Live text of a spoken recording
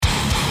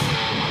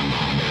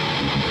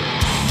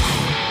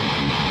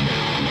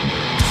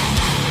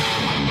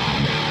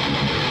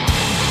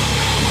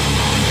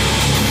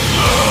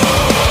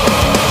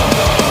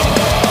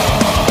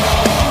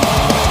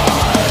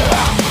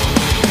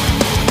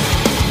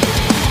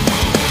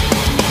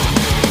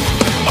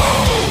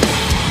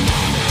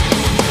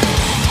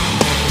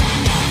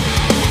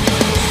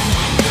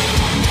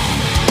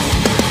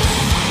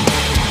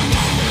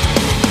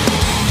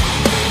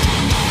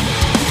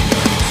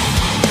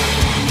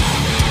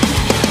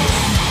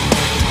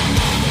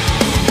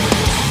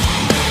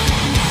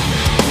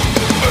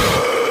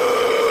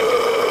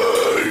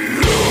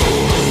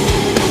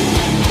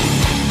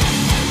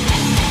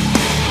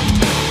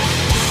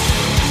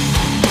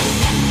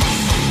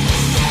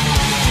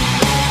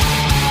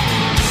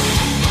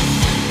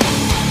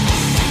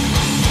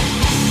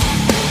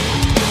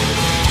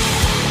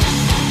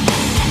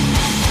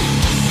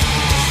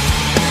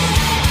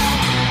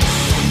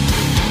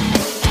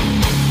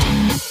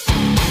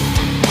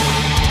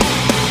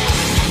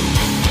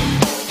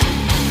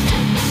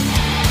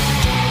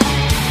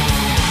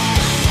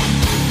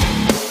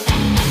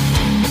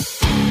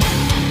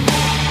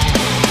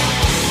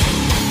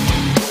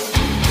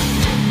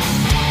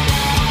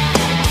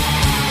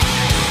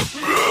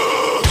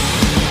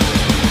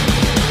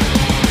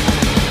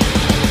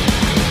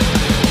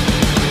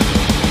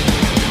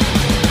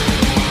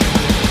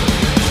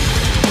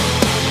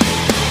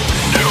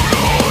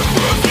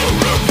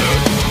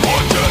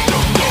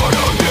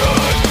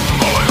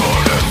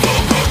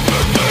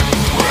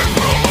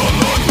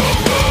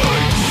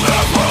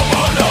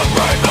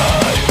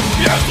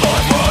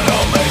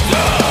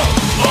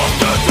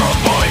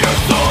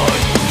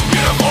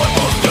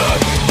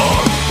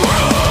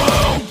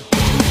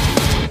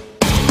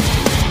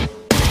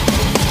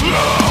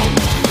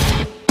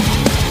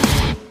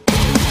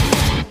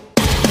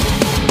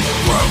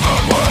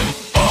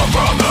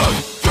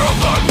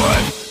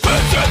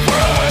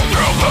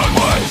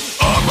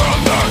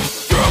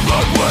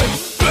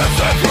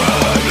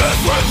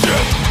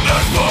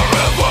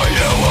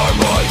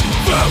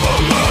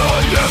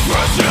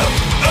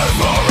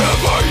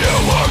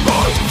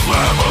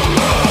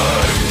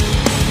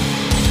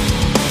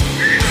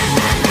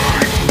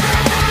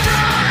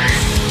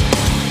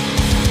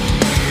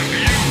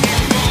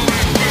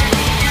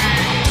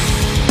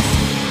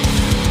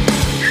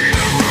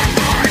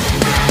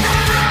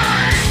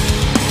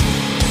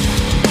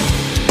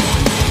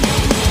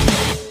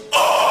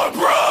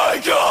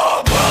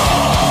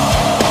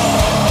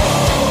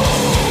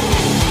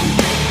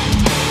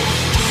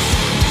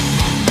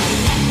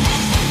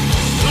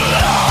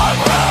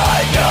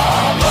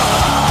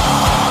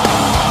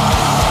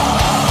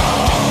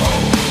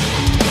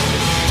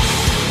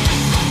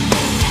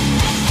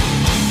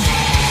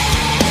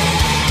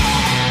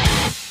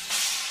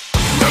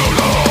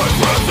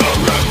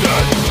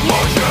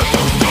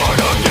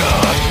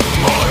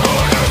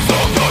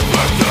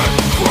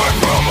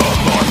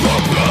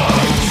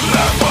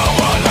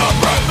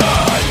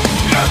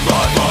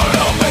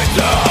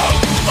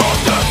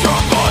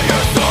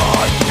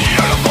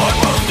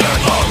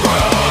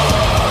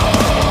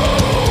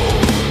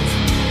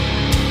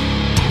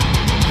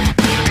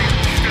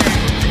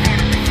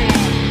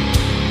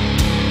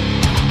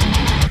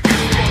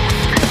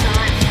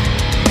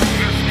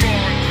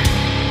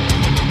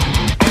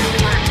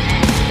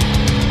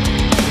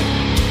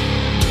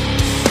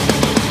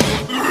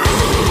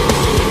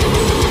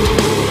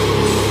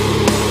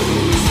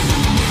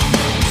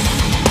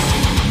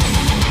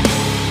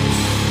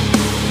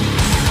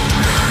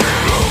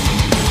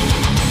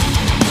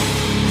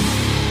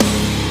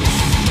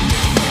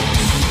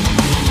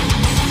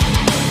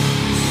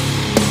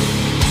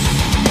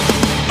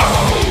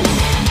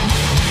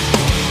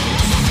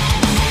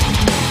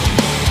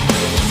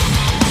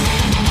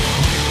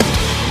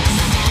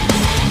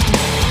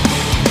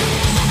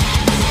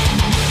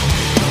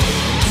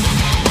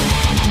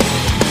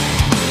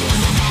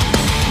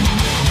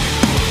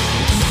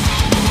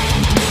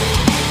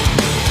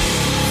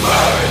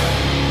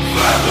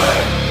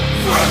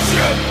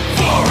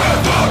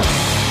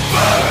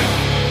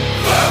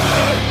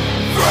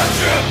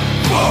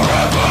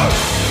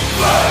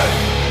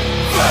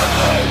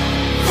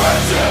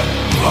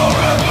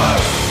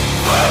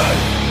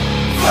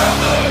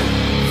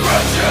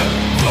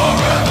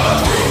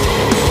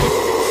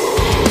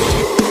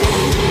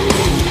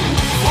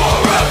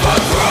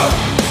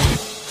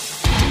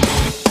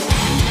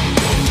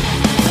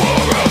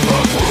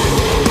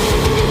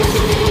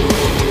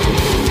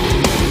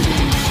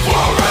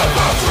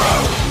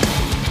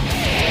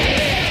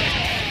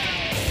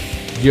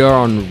You're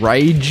on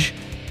Rage,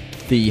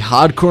 the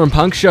hardcore and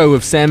punk show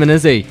with Sam and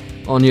Izzy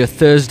on your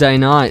Thursday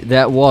night.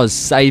 That was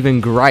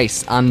Saving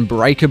Grace,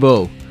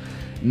 Unbreakable.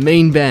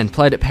 Mean Band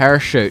played at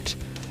Parachute.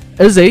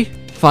 Izzy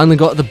finally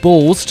got the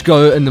balls to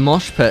go in the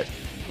mosh pit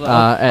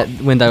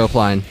when they were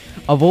playing.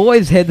 I've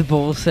always had the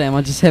balls, Sam.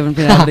 I just haven't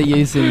been able to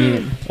use them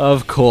yet.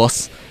 Of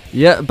course.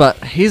 Yeah,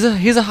 but he's a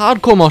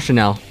hardcore mosher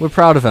now. We're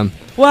proud of him.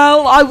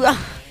 Well,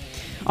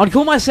 I'd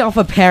call myself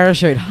a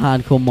Parachute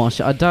hardcore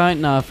mosher. I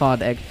don't know if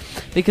I'd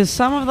because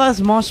some of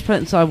those mosh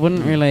pits I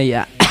wouldn't really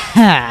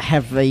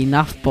have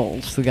enough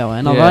balls to go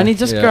in. I've only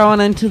just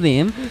grown into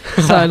them,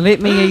 so let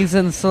me ease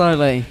in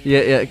slowly.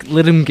 Yeah,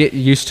 let him get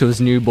used to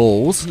his new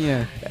balls.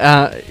 Yeah.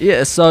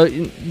 So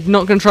you're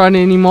not going to try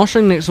any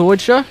moshing next Void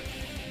show?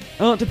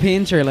 Oh, it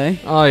depends, really.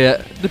 Oh,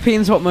 yeah.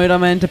 Depends what mood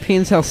I'm in,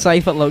 depends how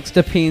safe it looks,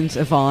 depends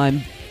if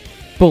I'm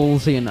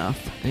ballsy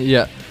enough.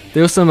 Yeah.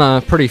 There were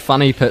some pretty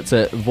funny pits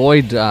at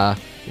Void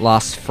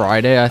last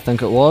Friday, I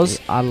think it was.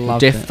 Yeah, I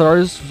loved Death it.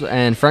 Throes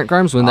and Frank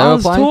Grimes when they were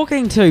playing. I was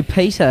talking to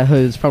Peter,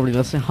 who's probably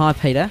listening. Hi,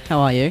 Peter. How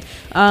are you?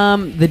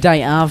 The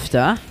day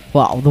after,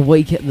 well, the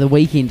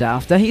weekend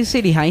after, he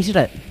said he hated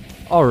it.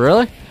 Oh,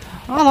 really?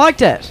 I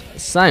liked it.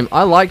 Same.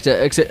 I liked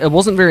it, except it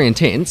wasn't very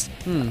intense.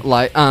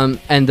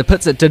 And the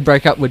pits that did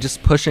break up were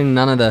just pushing,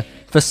 none of the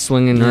fist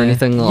swinging or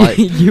anything like.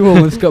 You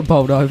almost got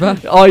bowled over.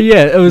 Oh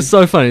yeah, it was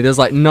so funny. There's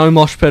like no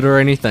mosh pit or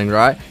anything,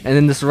 right? And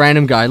then this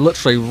random guy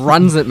literally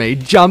runs at me,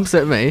 jumps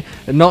at me,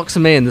 and knocks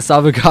me and this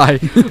other guy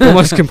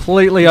almost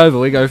completely over.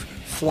 We go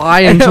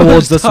flying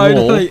towards this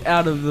totally wall.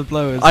 Out of the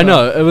blue. I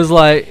know. It was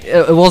like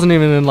it wasn't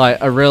even in like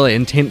a really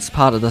intense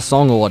part of the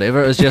song or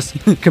whatever. It was just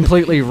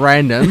completely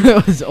random.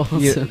 It was awesome.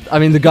 Yeah, I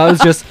mean, the guy was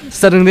just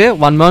sitting there.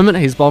 One moment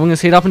he's bobbing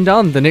his head up and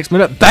down. The next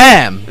minute,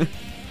 bam!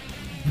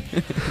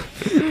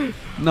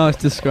 Nice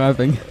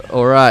describing.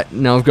 Alright,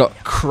 now I've got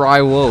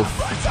Cry Wolf.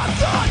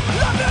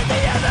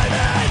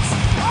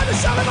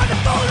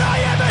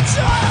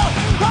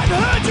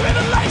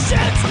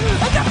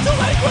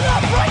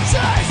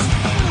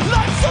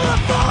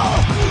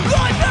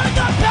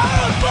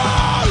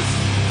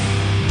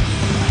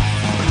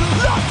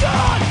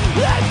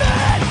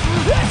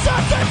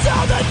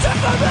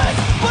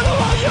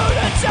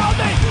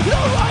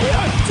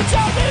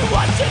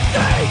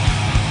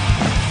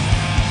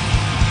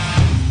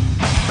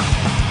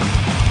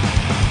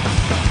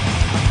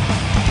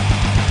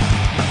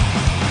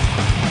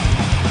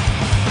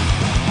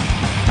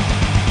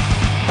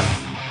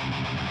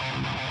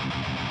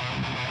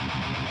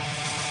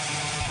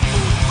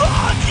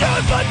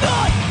 For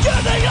not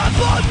giving up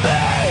on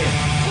me.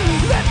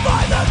 Live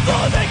by the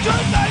fool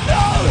because they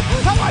know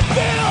how I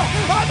feel.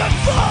 I'm a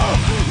fool.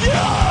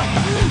 You're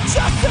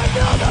just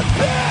another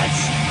bitch.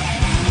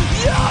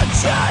 You're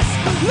just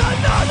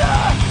another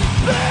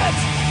bitch.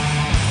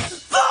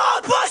 For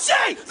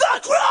pushing the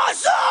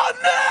cross on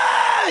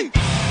me.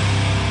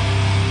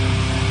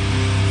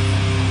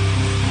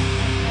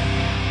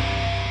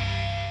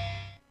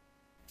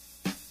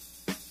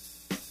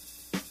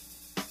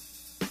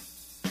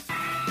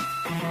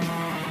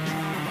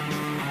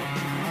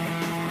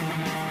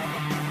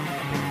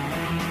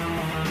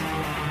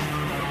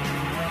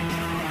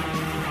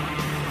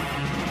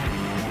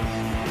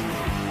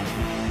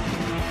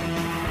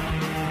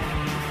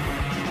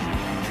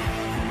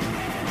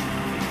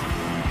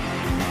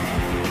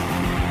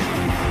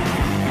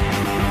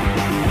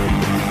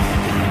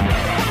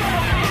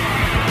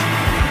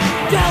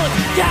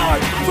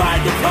 Coward, ride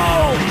the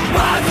pole.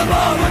 Rise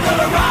above, we're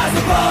gonna rise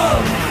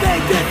above.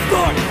 They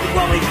distort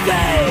what we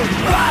say.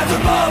 Rise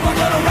above, we're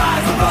gonna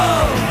rise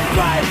above.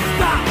 Try to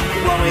stop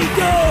what we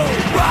do.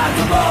 Rise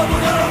above,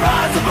 we're gonna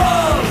rise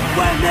above.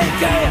 When they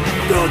can't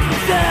do it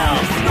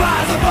themselves.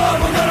 Rise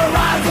above, we're gonna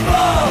rise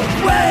above.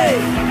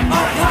 We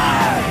are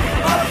tired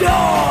of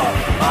your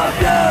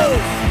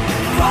abuse.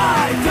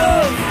 Try to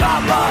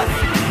stop us,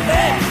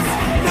 it's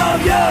no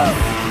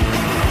use.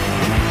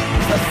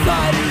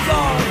 Society's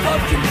out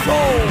of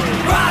control.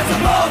 Rise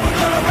above, we're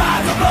gonna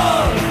rise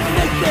above.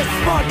 Think they're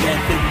smart,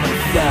 can't think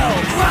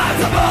themselves.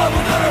 Rise above,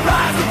 we're gonna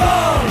rise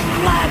above.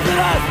 Laugh at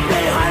us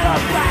behind our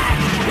back.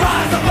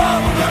 Rise above,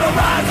 we're gonna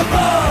rise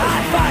above.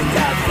 I find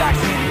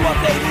satisfaction in what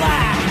they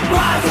lack.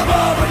 Rise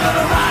above, we're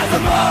gonna rise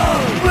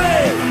above. We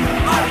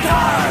are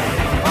tired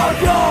of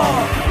your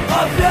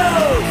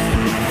abuse.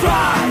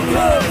 Try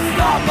to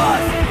stop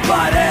us,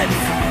 but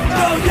it's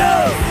no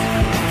use.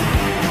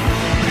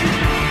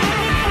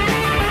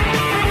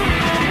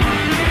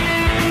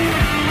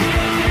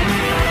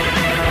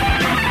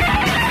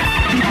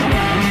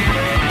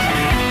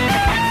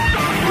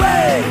 We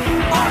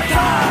are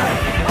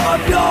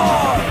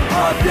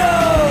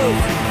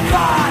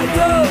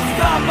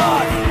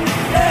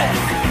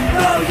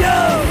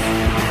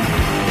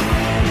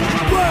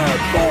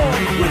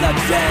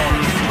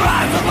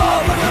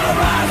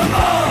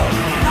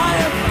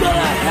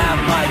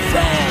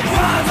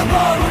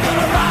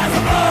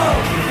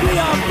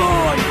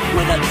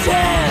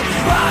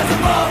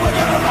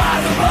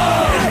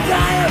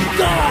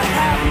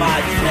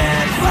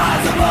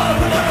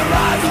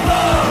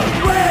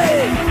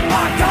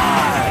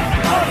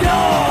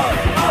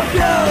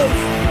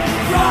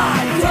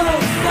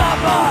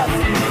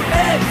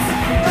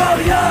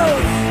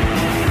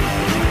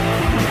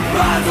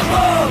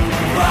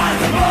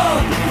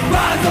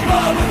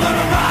above, we're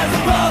gonna rise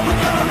above,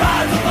 we're gonna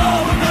rise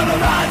above, we're gonna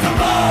rise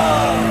above.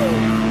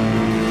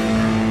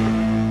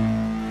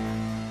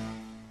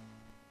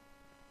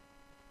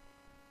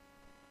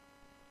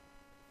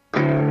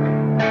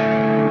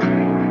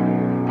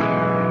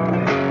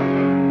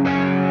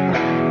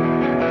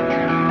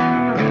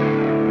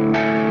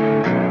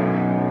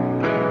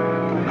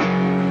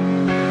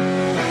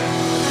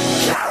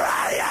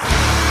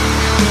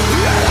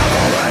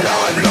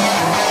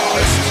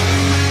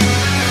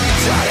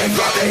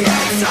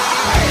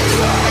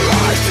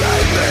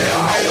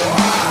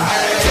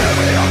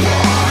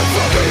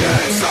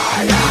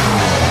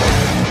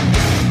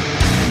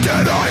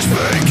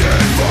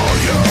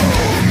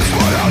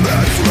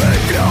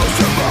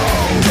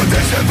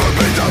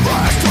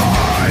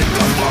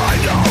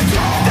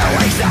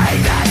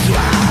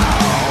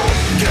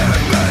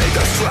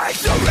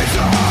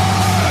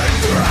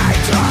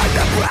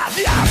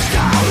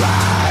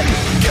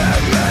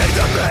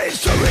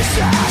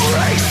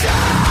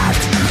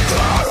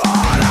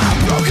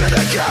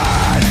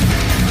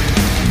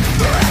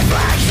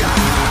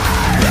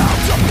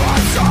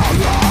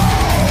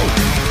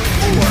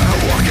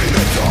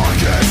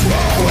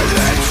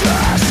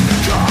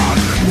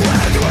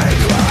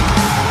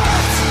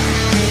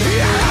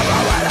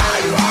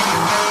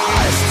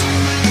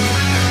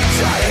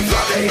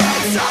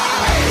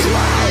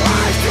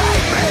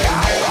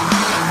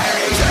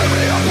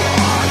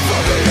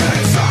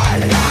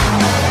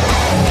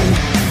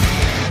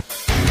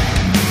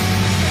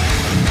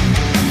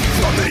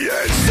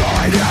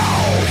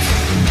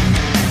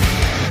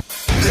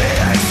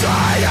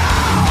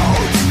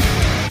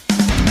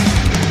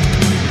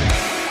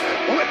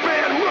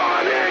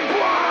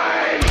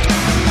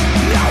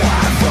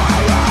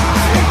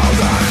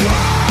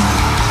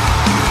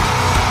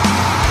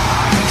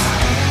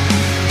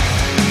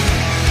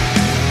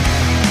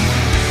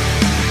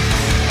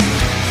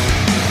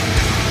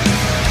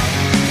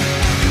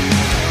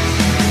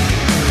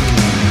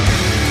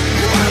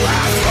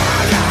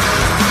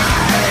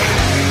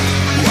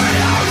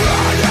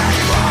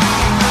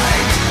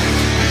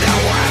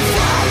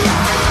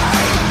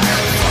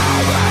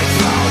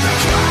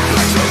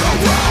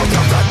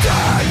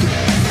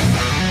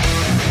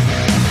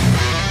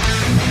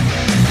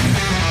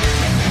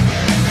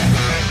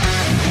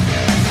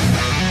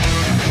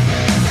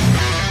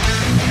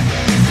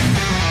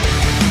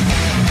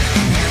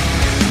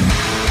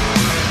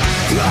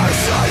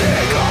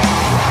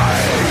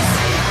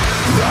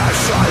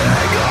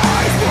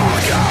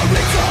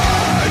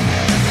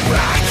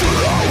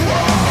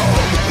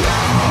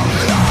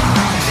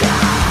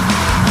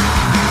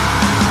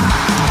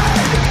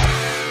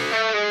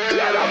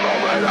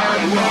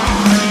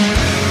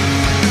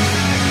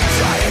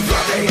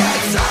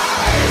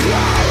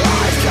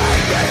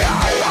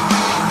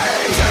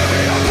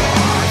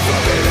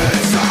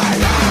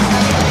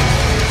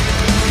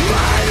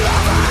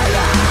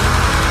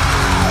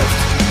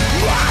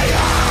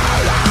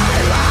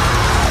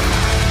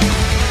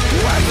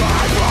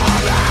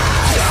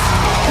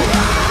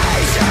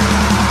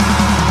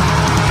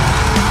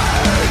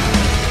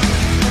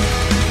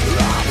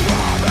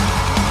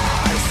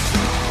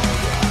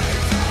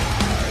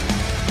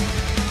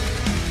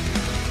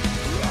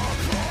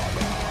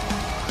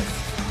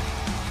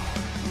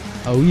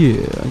 Oh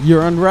yeah,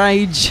 you're on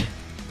Rage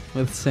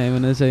with Sam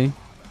and Izzy.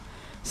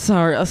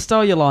 Sorry, I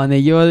stole your line there.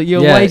 You're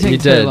Yeah, waiting you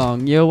too did.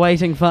 long. You're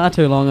waiting far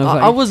too long.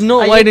 I was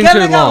not Are waiting you too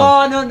gonna go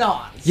long. on or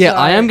not? Yeah,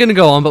 I am going to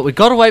go on, but we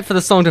got to wait for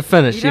the song to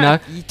finish, you know?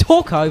 You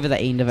talk over the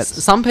end of it.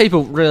 Some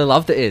people really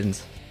love the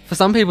ends. For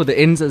some people, the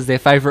ends is their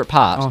favourite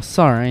part. Oh,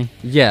 sorry.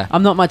 Yeah.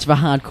 I'm not much of a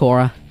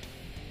hardcorer.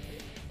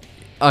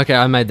 Okay,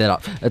 I made that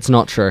up. It's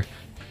not true.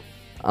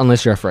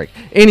 Unless you're a freak.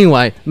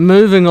 Anyway,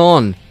 moving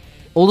on.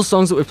 All the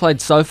songs that we've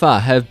played so far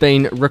have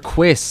been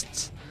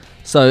requests.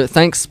 So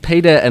thanks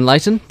Peter and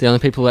Leighton, the only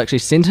people who actually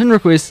sent in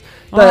requests.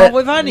 But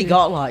We've only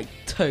got like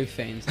 2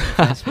 fans on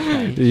the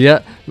Facebook page.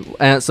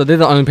 yeah, so they're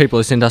the only people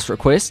who sent us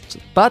requests.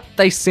 But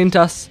they sent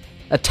us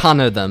a ton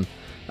of them.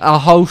 Our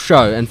whole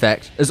show, in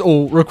fact, is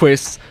all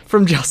requests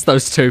from just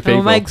those 2 people.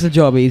 Well, it makes the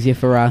job easier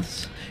for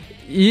us.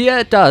 Yeah,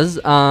 it does.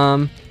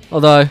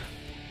 Although,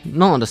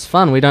 not as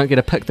fun. We don't get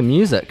to pick the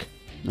music.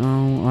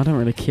 Oh, I don't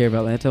really care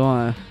about that, do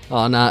I?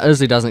 Oh, nah,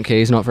 Izzy doesn't care.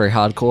 He's not very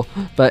hardcore.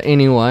 But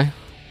anyway,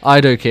 I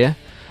do care.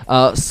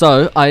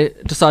 So I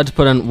decided to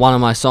put in one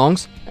of my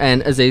songs,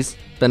 and Izzy's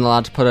been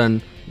allowed to put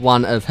in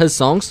one of his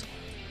songs.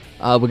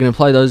 We're going to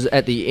play those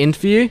at the end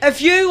for you.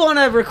 If you want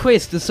to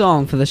request a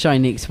song for the show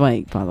next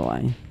week, by the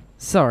way,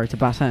 sorry to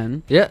butt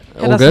in. Yeah,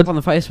 Hit all us good. up on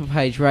the Facebook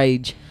page,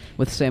 Rage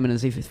with Sam and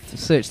Izzy.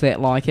 Search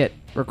that, like it,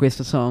 request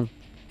a song,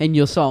 and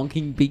your song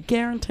can be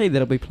guaranteed that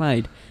it'll be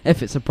played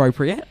if it's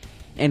appropriate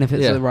and if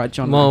it's the right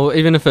genre. Well,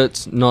 even if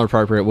it's not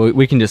appropriate,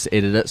 we can just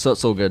edit it, so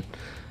it's all good.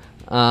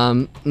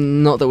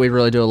 Not that we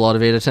really do a lot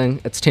of editing.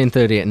 It's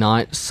 10:30 at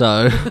night,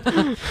 so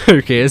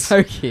who cares?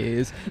 Who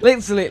cares?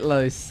 Let's let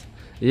loose.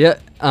 Yeah.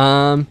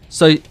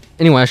 So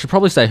Anyway, I should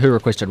probably say who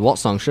requested what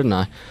song, shouldn't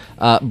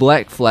I?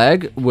 Black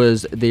Flag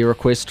was the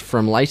request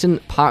from Leighton.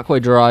 Parkway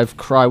Drive,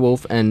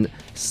 Crywolf, and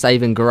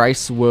Saving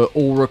Grace were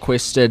all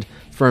requested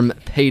from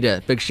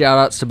Peter. Big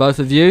shout-outs to both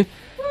of you.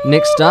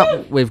 Next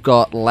up, we've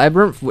got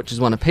Labyrinth, which is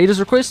one of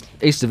Peter's requests.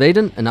 East of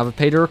Eden, another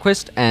Peter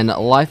request. And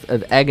Life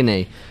of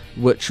Agony,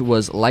 which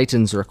was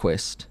Leighton's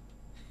request.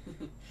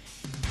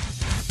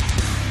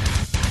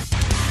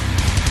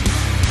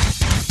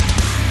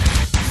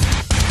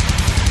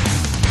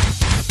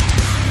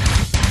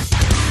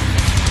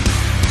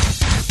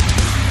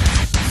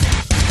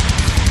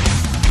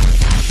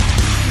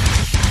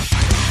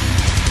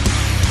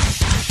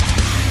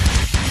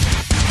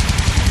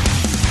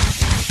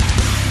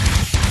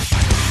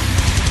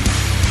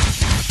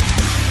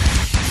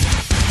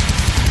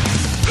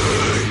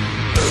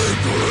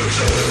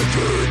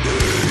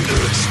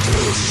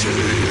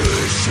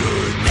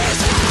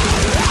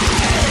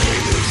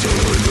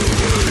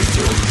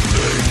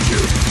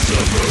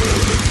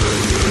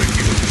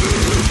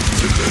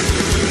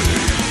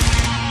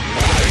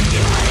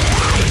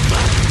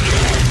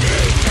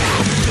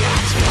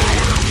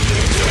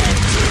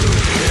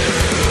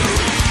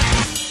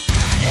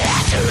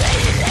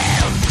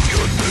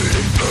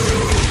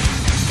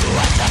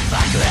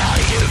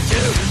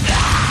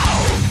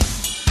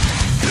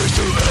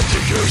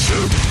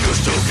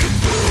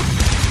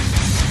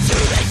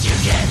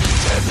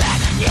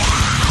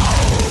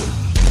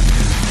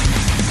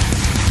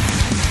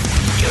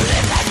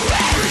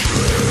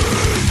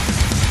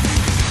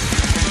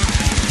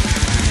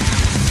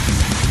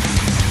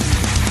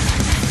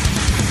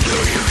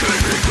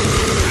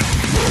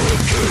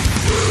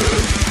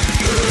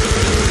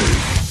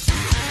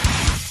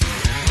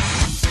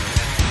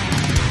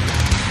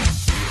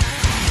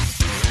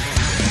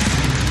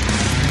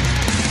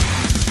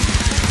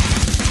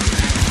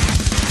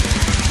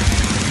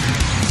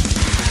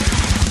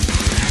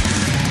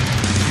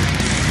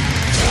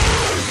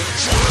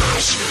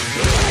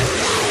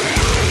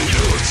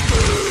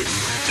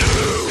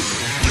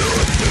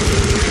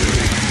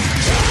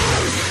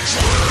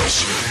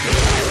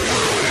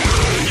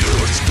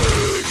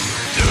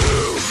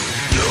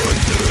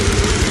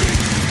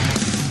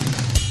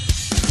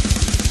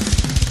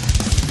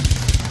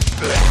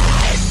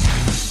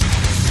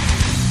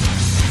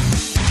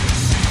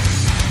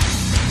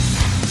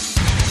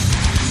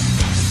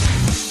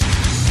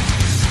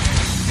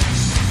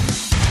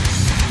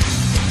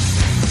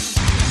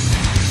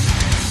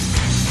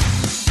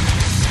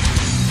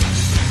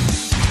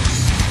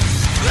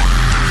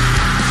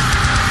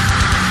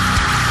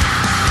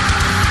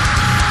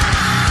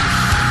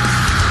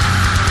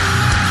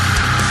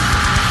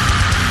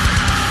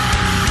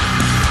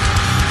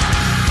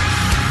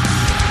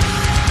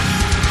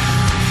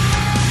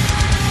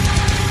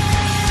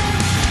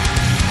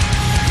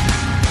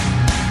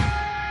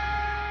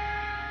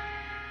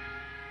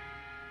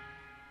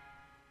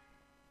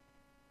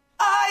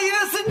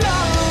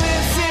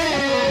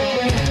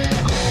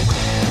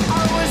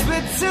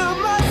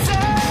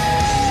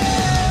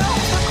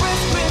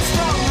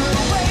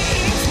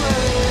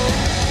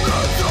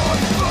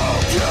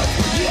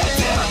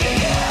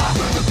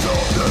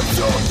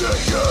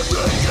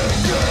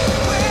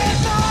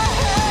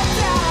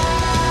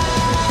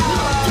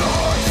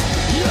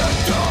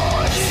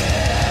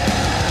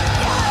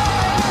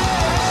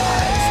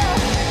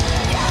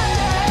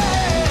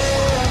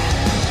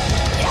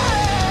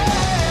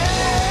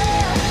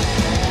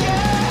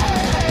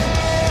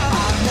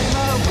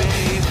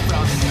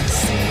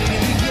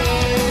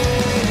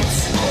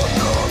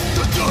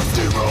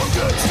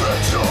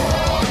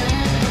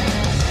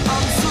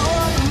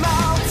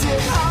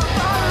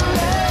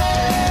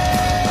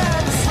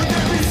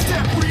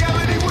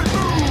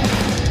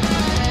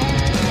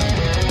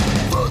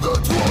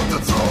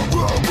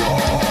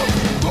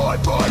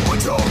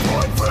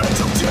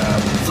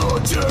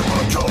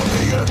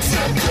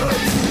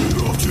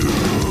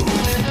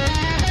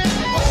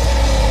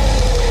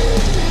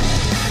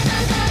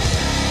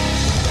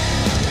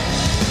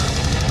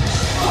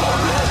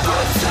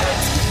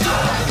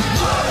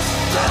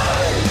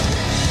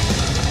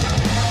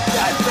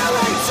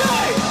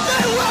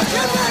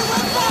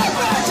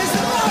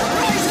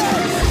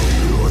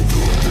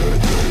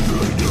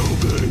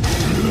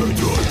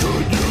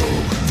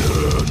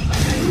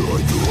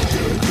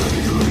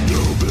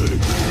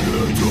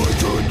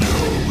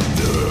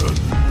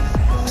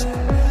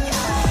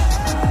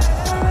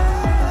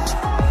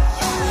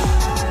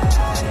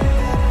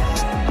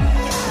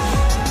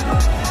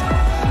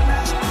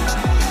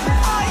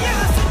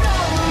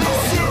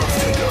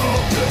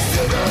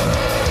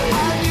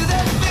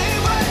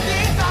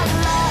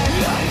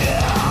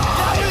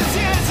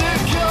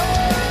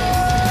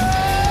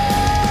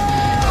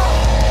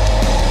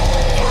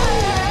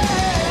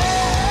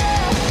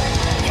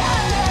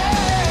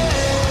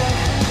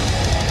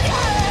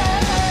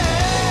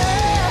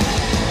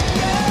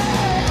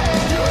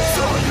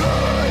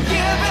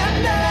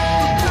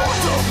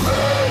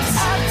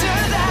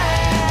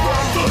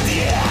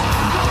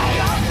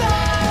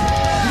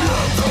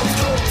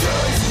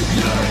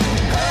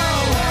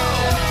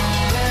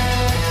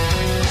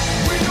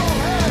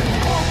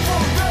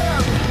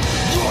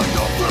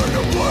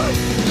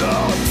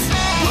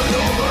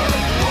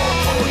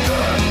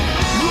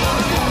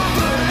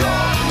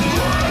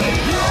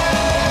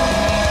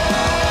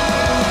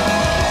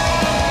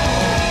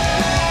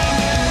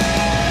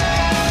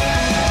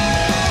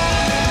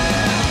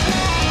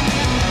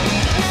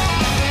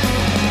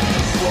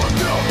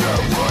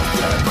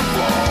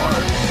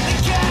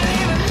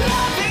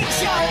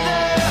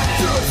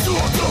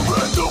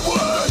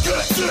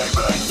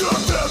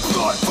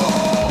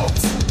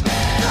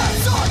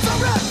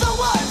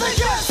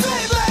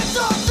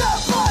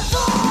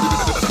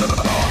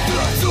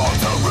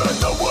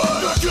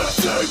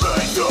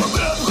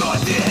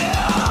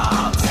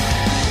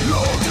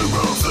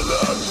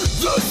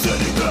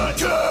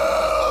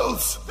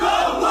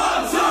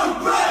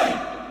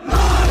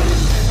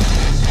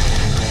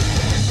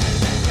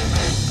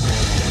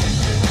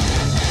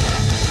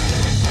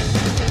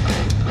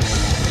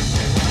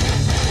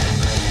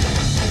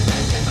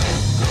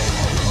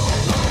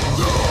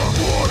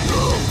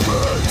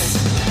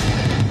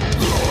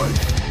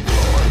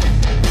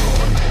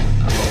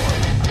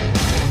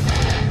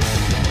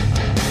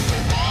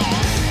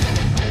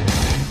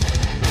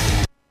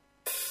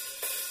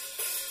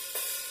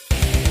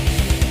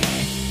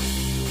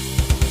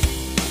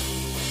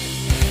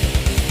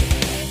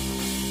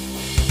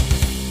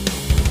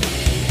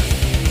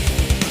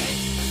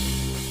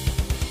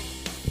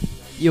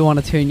 You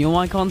want to turn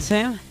your mic on,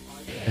 Sam?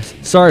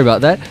 Sorry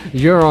about that.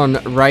 You're on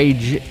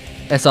Rage,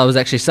 as I was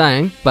actually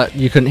saying, but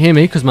you couldn't hear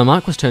me because my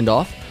mic was turned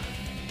off.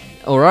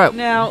 Alright.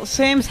 Now,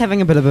 Sam's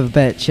having a bit of a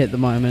bitch at the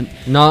moment.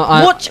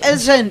 No, Which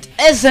isn't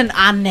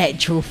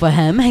unnatural for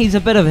him. He's a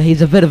bit of a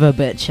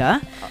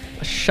bitcher.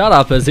 Shut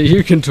up, Izzy.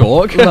 You can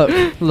talk.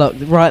 Look,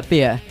 right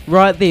there.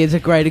 Right there is a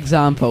great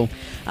example.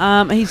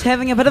 He's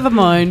having a bit of a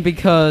moan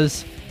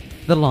because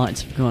the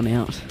lights have gone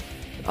out.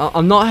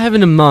 I'm not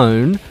having a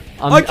moan.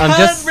 I'm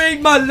just read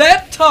my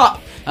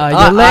laptop. Your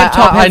I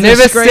laptop has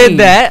never a screen. said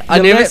that. I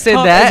Your never said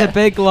laptop that. has a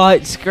big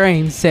light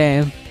screen,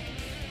 Sam.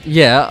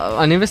 Yeah,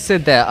 I never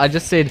said that. I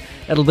just said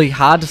it'll be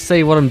hard to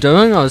see what I'm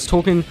doing. I was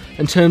talking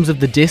in terms of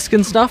the desk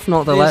and stuff,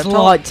 not the There's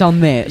laptop. lights on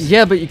that.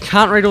 Yeah, but you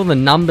can't read all the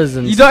numbers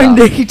and You stuff. don't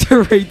need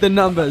to read the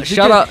numbers.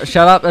 Shut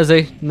up,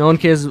 Izzy. No one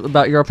cares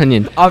about your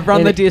opinion. I've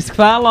run And the desk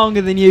far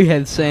longer than you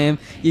have, Sam.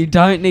 You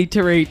don't need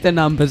to read the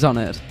numbers on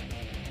it.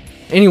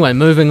 Anyway,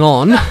 moving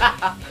on.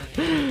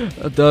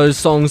 Those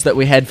songs that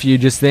we had for you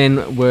just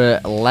then were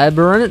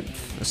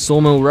Labyrinth,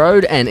 Sawmill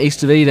Road, and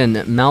East of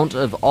Eden, Mount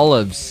of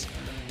Olives.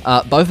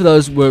 Both of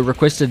those were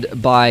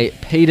requested by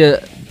Peter,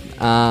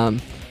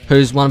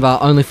 who's one of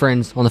our only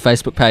friends on the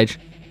Facebook page.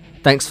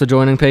 Thanks for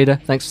joining, Peter.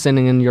 Thanks for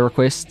sending in your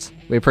requests.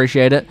 We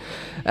appreciate it.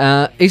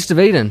 East of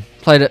Eden,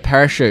 played at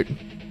Parachute.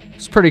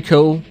 It's pretty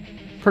cool.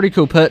 Pretty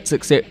cool pits,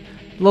 except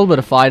a little bit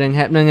of fighting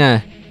happening,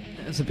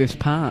 That's the best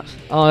part.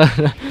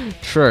 Oh,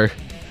 true.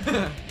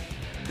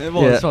 It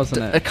was,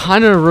 wasn't It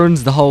kind of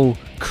ruins the whole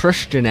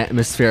Christian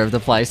atmosphere of the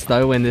place,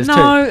 though, when there's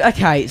No,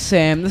 okay,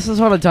 Sam, this is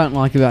what I don't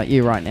like about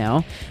you right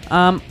now.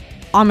 I'm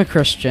a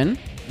Christian.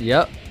 two...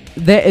 Yep.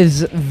 That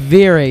is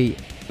very,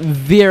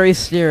 very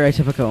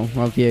stereotypical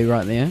of you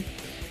right there.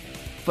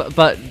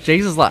 But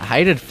Jesus, like,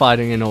 hated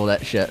fighting and all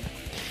that shit.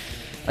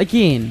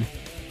 Again,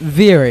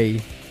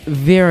 very,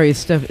 very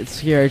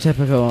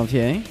stereotypical of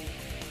you.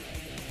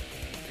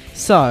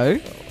 So,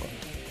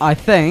 I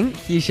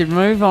think you should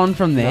move on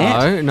from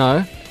that.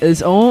 No.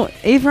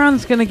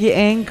 Everyone's gonna get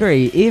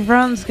angry.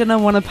 Everyone's gonna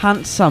want to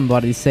punch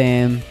somebody,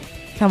 Sam.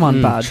 Come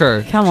on, bud.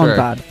 True. Come on,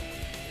 bud.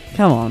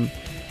 Come on.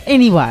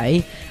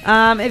 Anyway,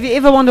 if you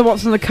ever wonder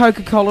what's in the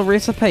Coca-Cola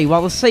recipe,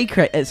 well,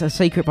 it's a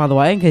secret, by the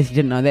way, in case you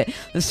didn't know that.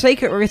 The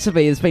secret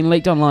recipe has been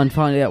leaked online.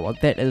 Find out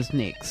what that is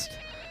next.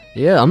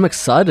 Yeah, I'm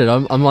excited.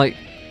 I'm like,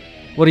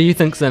 what do you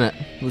think's in it?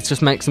 Let's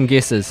just make some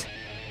guesses.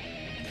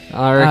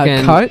 I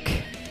reckon... Coke.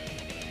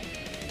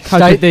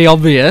 State the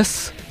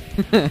obvious.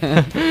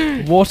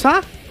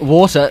 Water.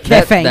 Water.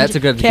 Caffeine. That's a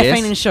good Caffeine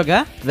guess. and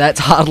sugar. That's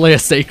hardly a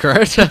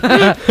secret.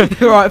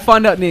 Right,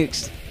 find out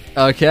next.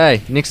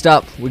 Okay, next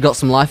up, we got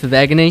some Life of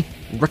Agony,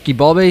 Ricky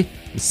Bobby,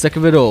 and Sick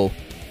of It All.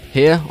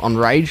 Here on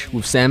Rage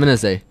with Sam and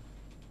Izzy.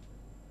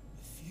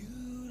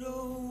 You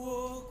don't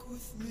walk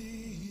with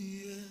me,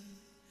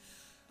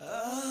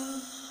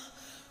 I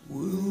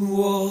will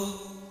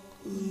walk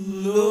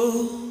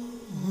alone.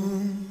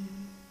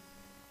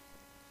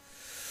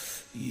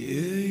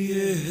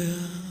 Yeah.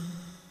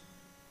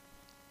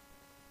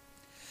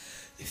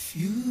 If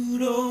you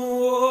don't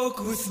walk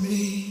with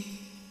me,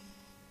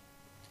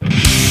 I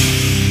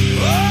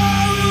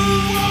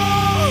will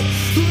walk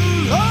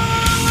alone.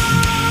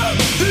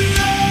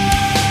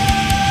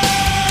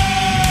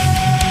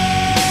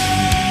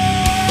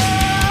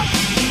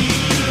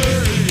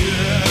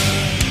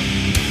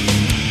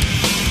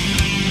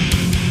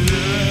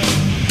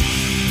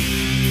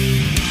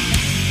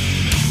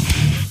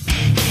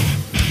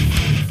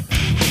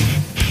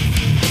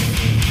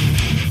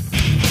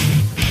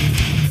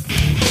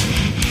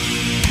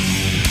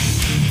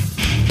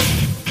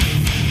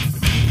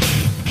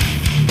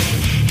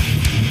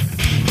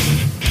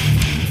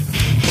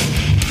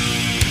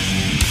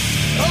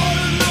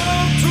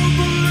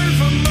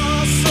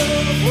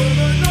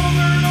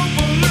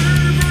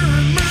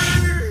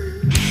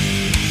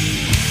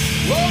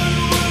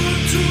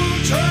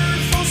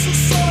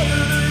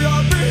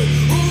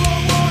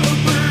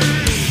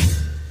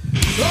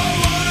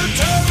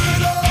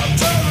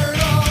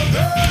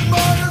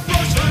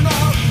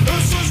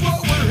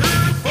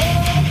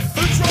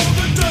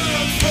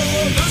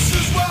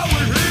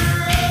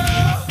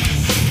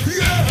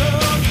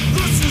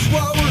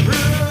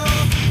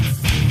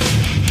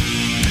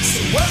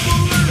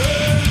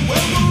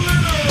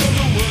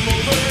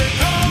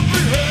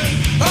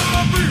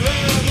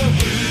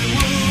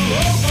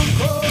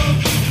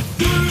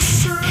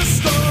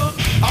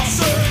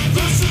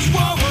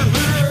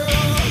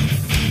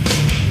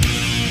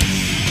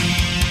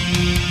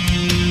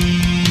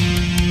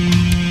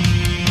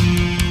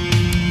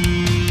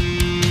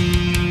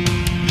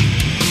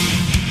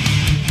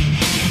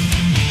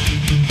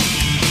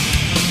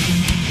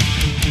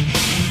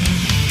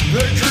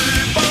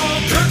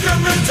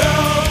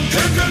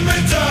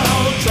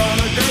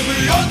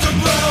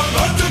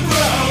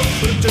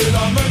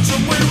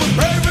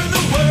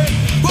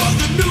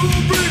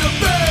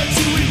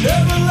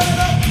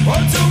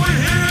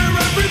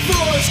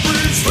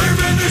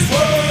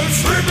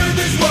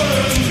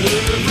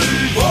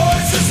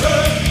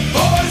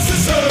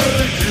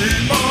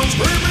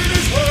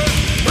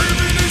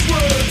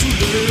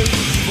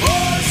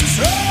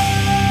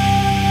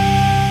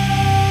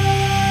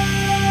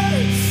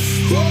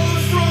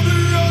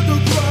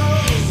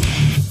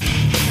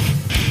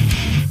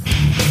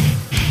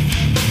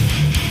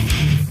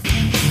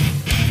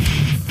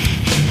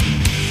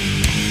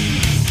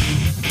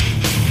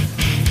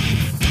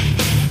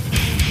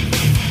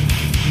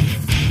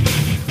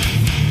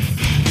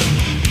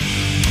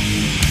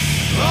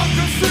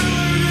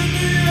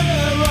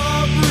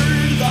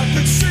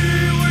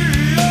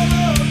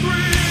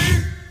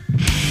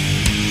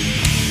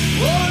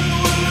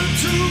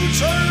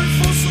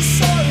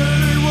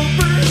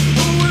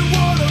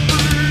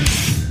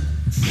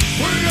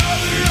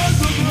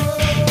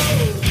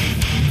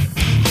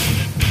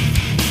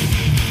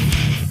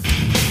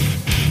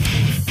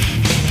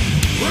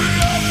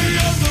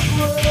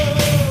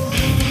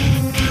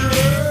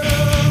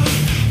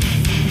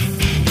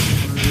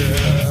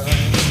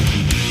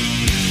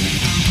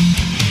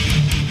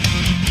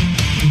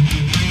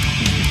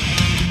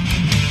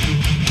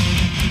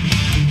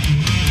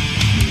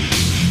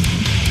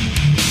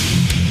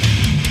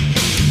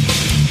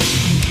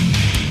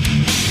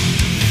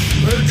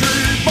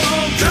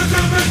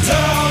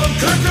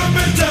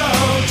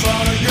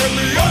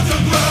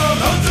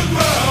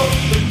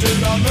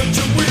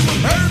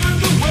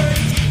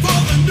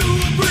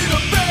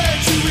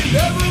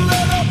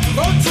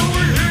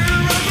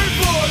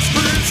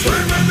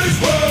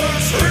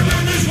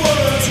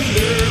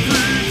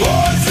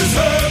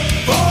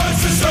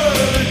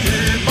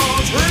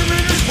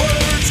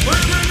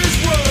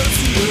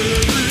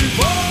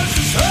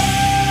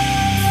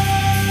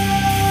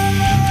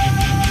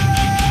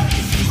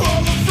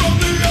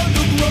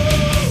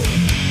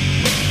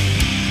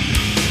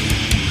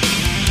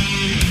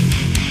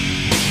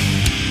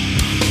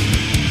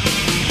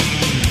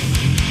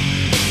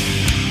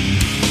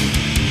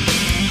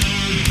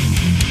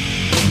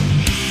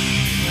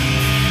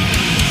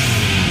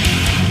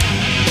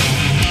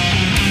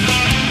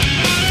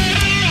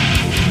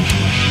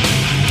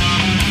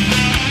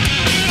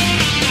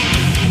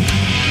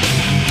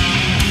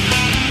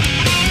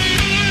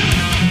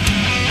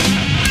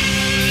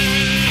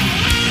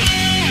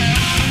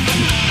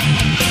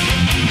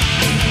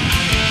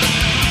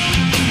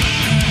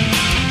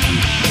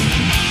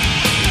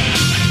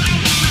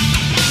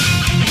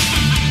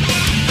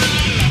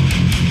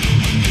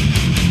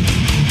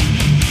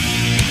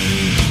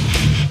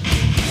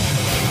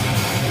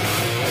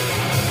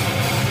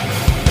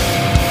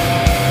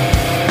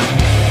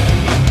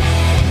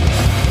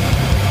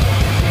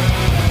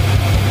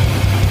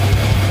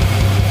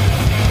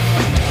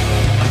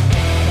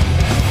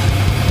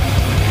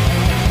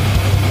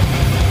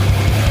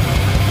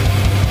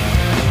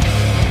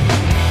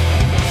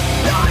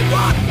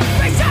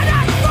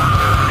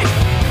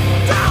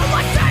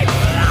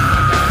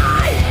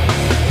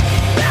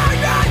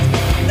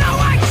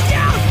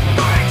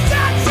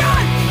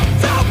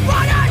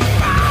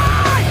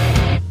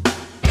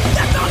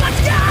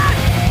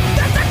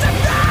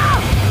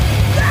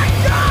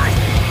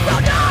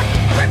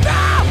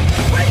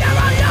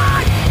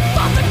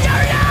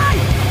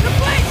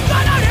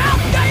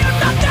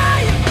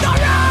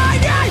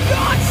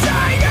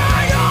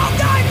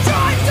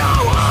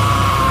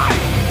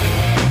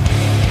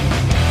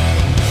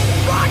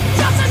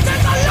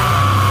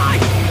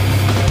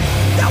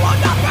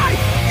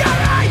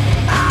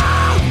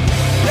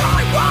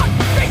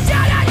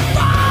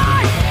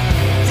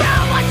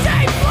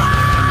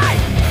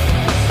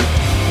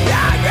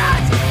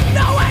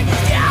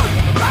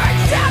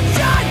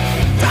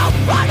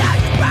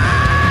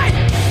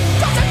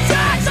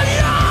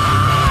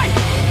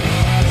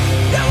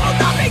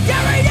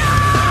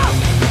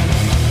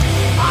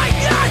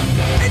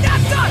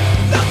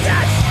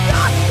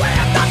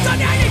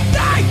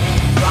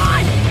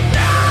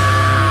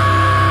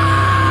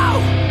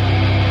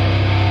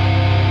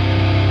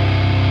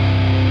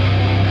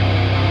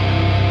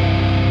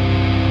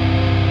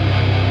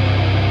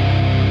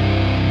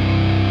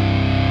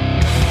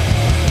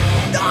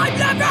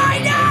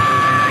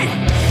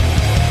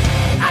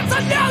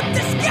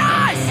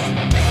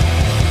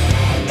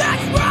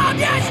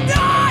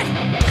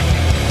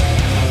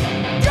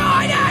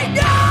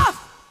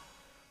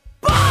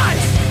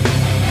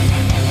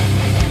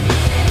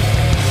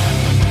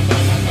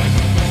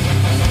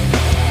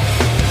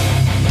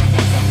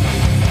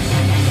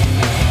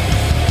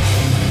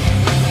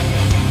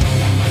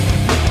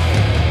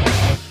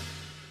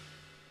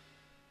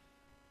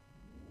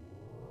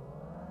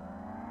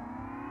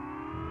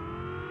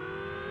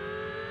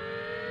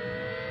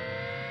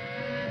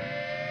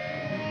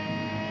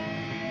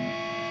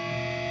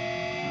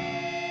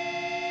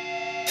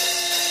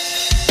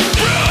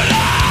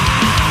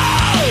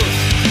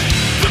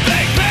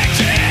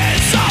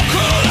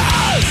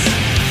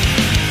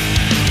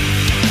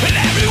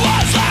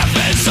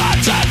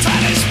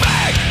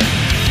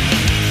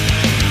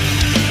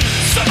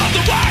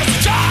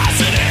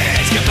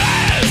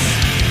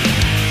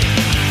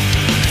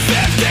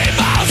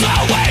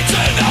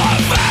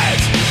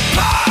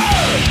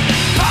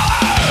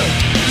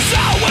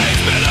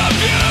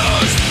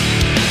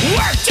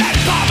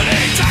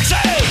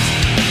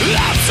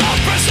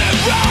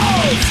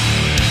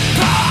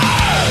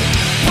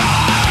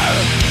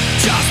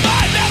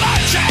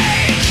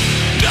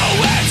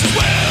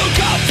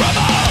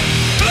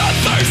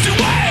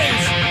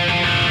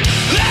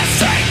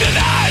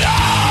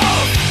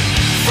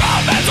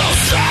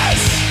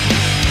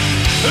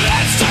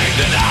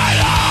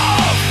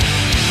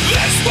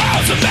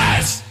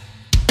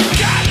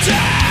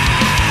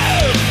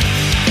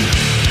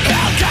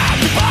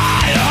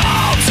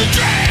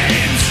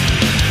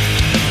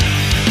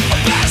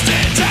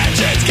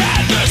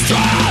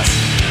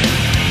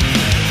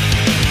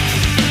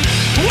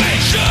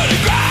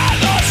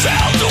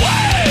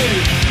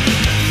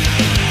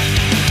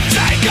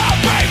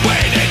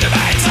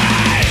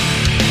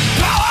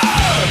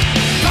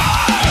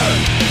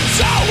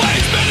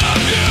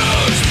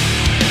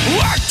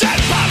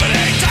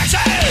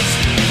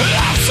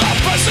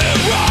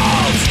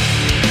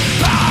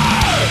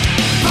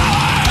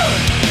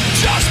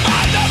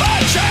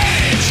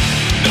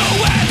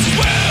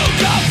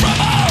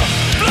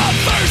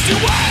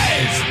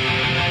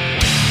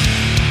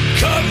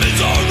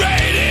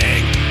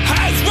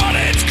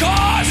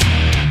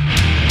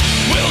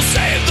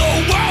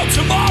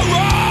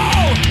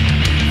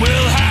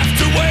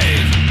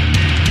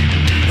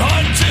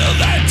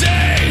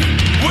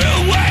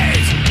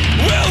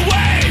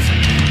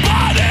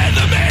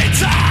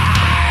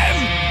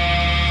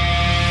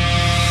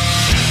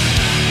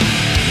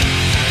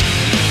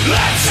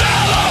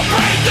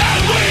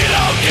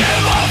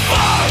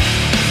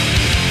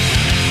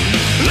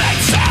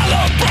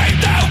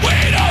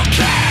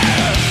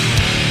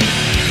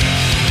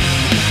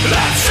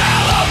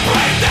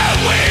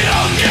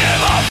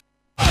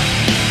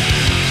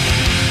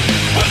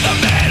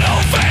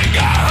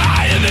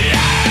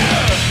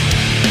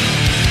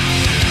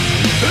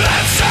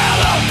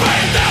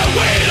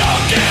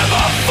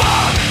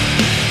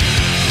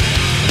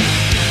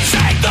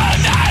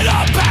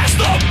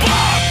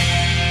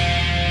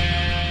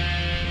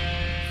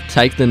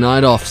 Take the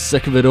Night Off,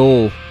 Sick of It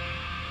All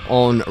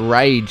on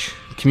Rage,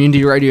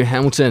 Community Radio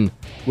Hamilton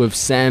with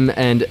Sam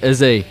and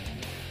Izzy.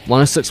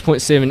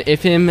 106.7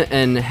 FM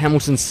in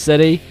Hamilton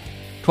City,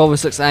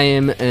 12:06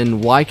 AM in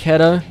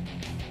Waikato.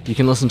 You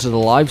can listen to the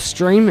live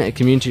stream at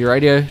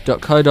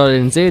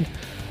communityradio.co.nz,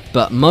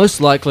 but most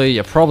likely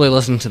you're probably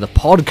listening to the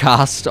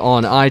podcast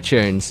on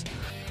iTunes.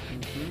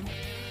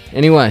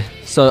 Anyway,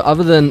 so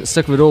other than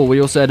Sick of It All,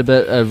 we also had a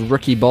bit of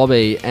Ricky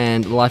Bobby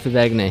and Life of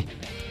Agony.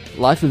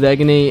 Life of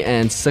Agony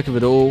and Sick of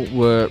It All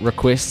were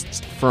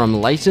requests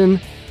from Leighton,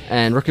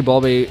 and Ricky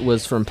Bobby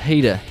was from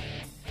Peter.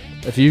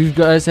 If you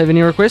guys have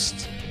any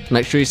requests,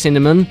 make sure you send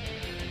them in.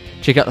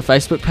 Check out the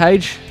Facebook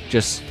page.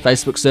 Just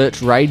Facebook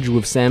search Rage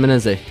with Sam and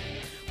Izzy.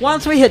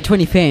 Once we hit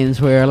 20 fans,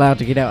 we're allowed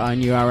to get our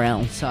own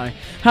URL. So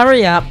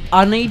hurry up.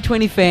 I need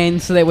 20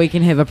 fans so that we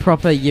can have a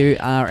proper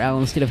URL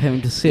instead of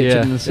having to search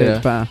it in the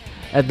search bar.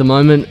 At the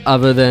moment,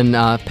 other than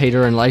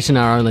Peter and Leighton,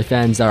 our only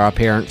fans are our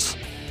parents.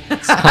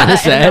 It's kind of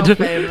sad. And our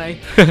family.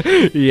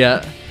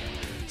 Yeah.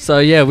 So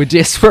yeah, we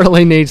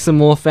desperately need some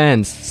more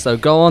fans. So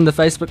go on the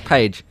Facebook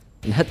page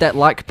and hit that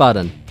like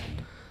button.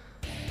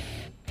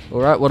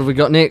 Alright, what have we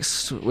got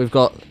next? We've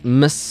got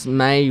Miss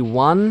May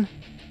 1,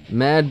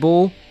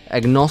 Madball,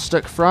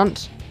 Agnostic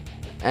Front,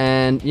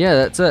 and yeah,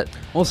 that's it.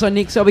 Also,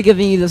 next I'll be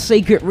giving you the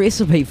secret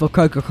recipe for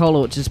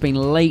Coca-Cola, which has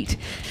been leaked.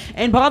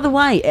 And by the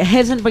way, it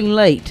hasn't been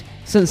leaked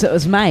since it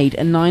was made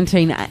in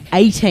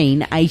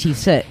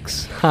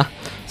 1886.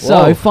 So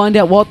Whoa. find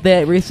out what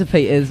that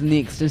recipe is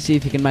next and see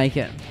if you can make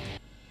it.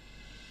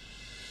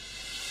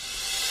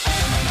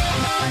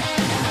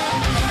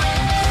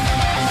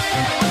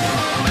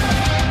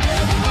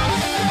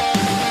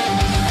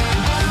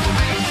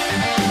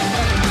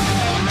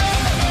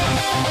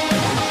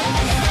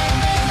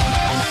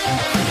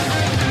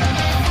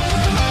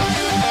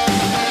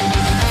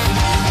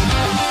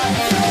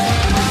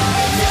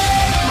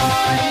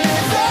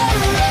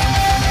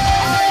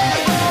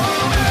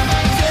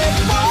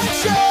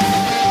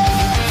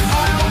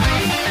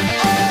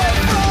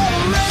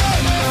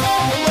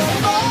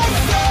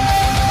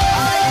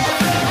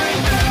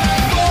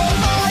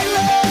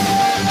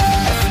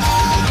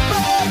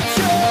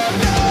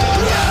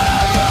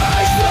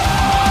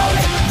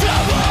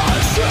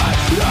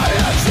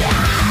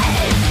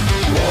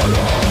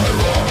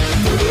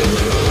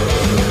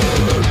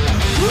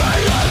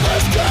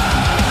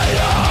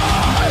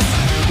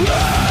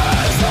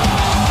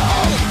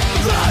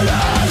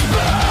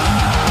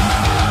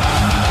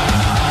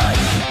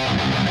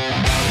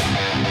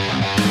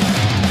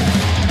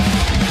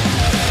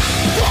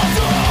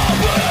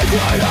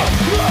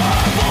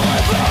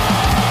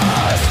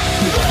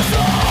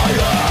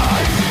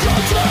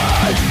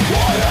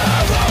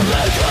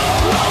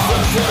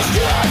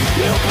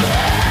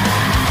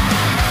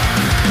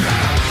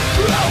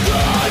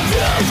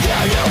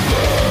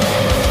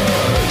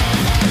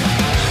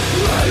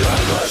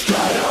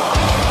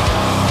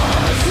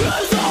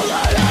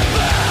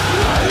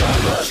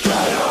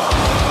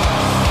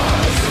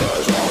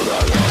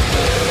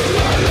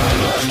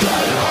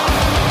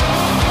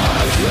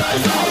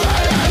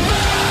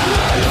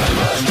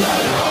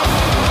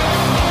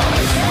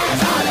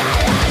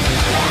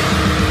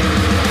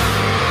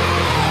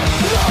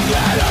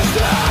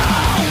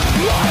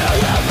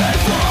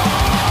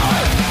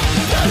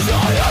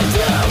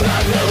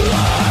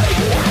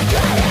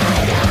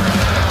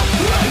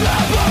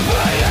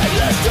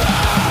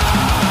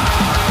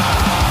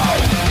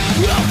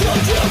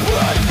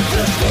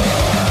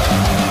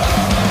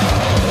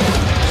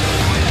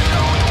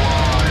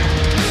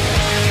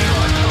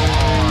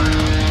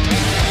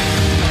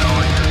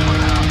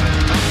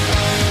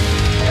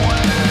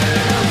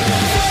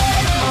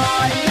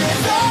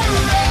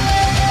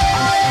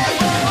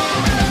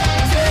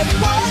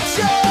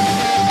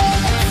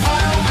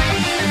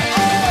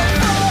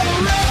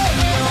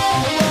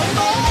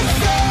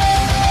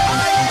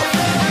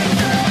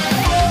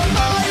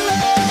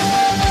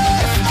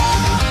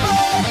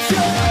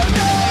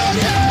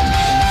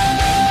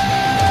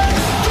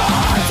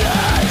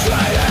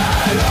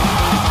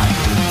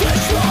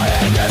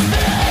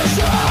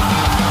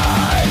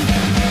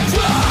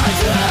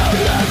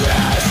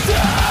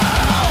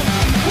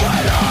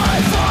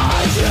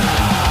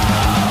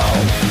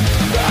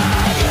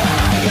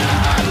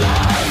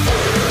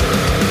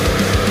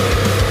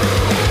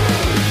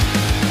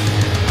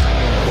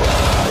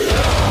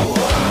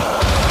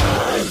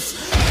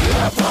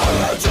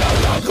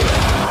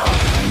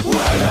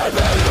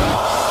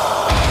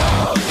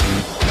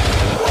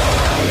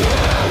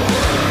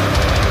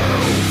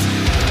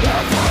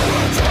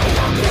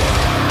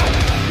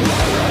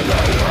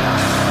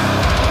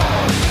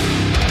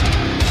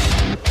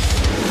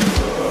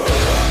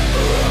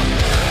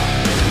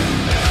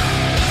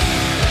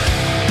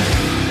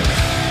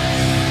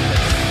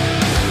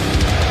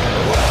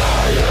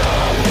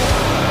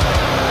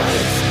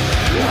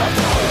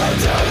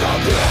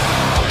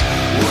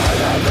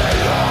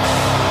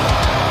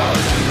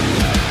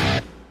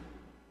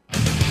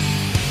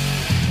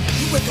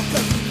 wake up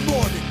every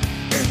morning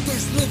in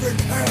this living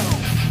hell.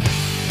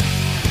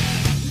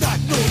 Not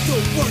know the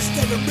Your worst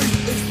enemy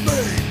is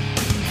me.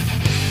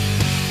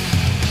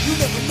 You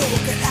never know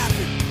what can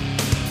happen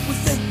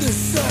within this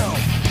cell.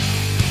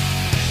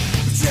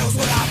 Betrayal's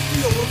what I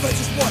feel,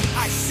 revenge is what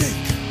I seek.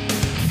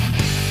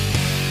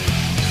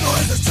 No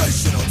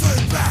hesitation, I'll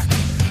turn back.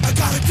 I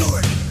gotta do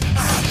it,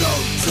 I have no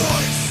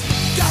choice.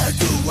 Gotta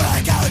do what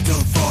I gotta do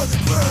for the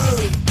crew.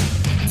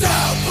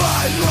 Down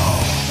by law.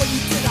 When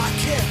you did, I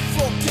can't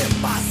forget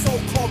my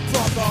so-called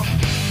brother.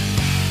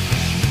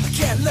 I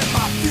can't let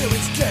my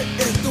feelings get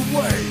in the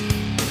way.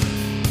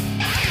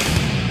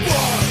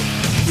 Why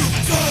you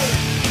turn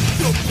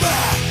your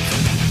back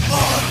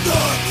on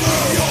the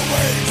crew? We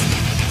always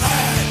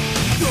had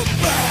your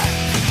back.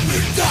 We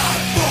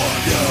died for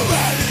you.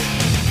 Ready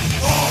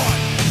on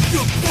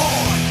your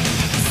boy.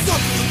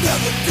 Something you'll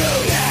never do.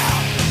 Now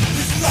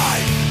this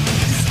life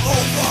is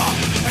over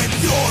and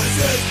yours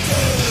is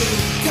too.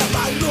 Got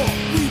my law,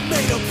 we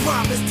made a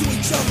promise to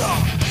each other.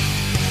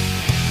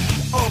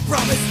 A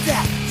promise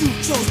that you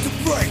chose to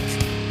break.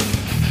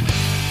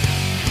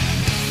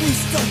 We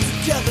stuck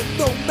together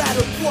no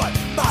matter what,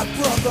 my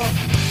brother.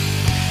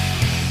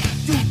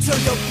 You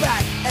turn your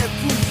back and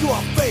prove you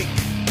are fake.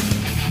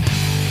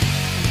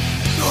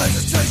 No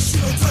hesitation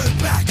or turn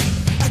back.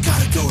 I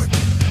gotta do it,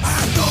 I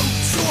have no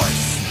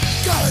choice.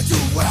 Gotta do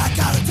what I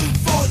gotta do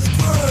for the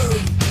crew.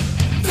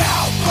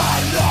 Now by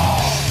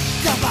law,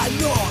 got my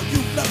law, you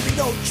left me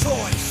no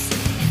choice.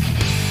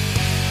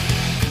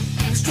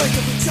 Straight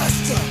to the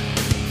gesture,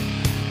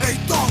 a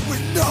thought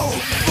with no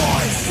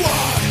voice.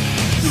 Why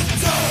you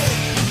turn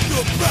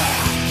your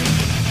back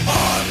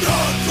on the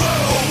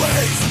crew?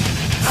 Always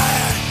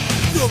had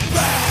your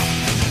back.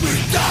 We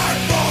died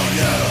for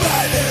you.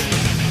 Riding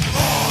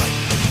on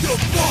your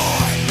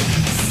boy.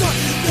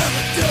 Something you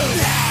never do.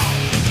 Now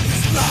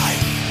this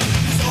life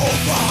is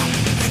over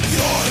and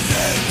yours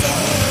is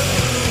too.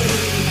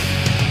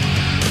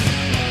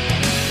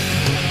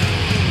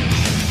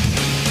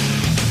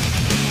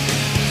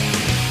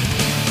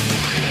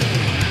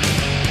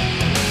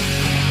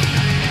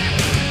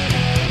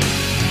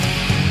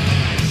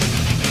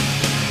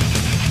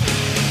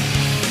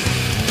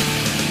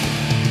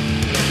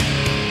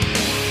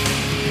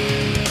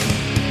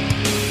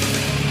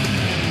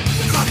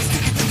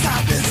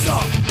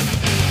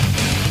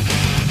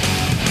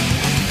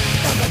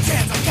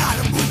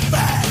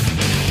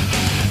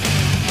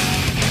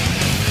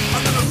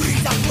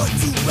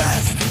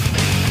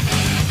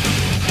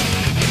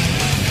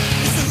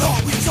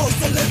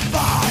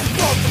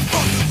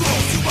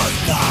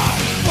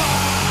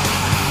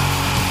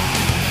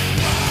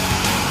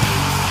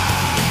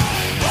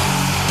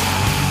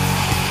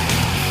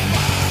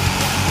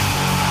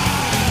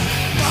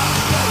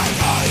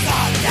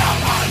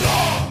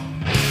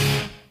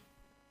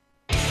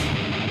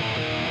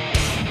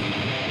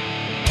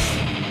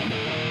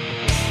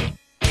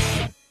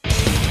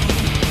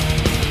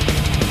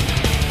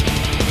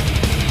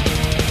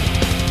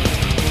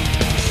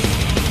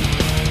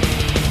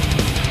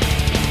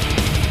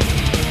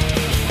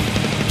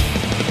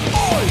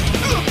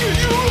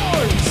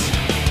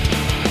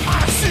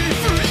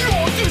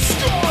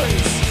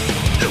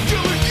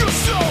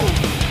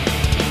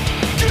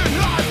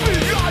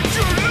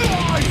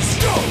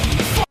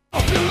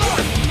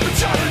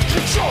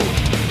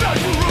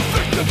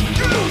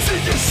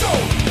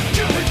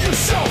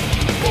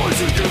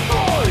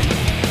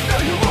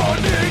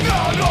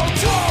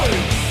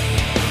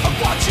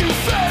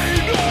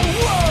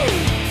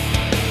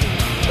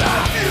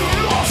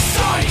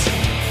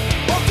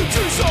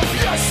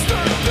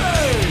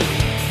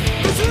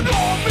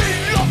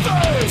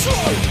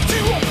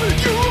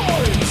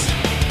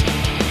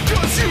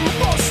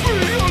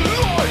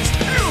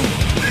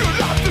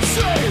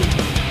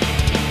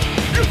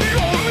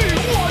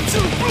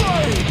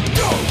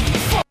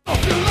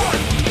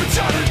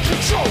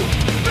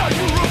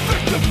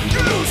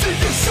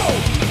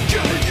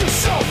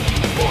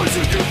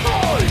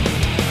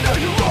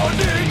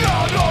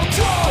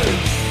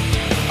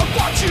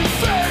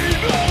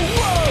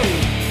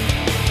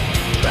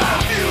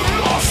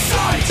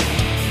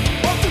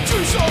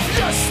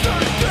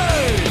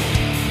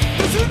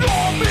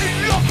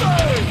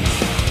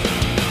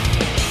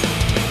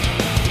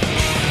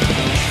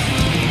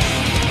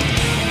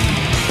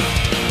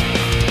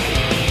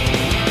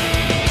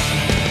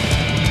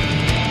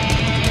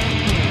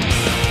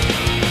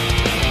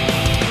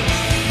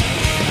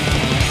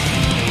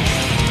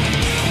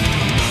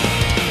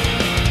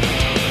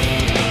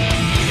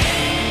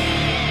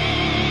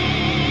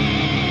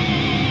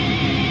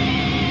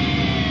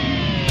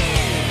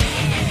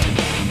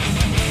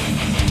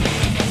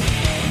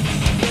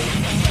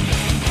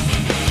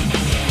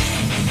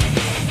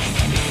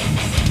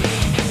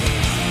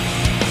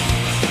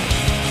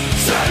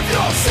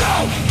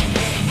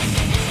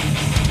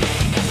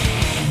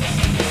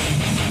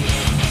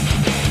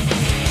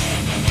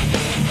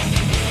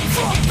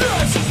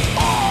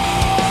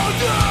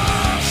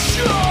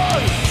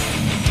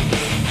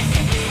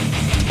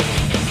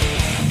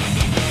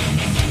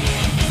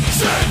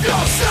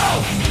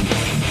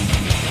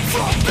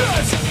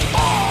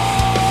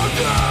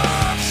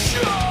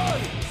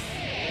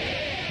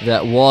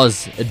 That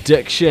was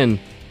Addiction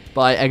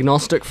by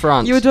Agnostic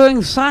Front. You were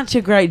doing such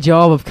a great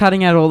job of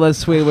cutting out all those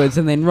swear words,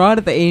 and then right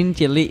at the end,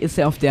 you let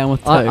yourself down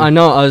with two. I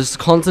know, I was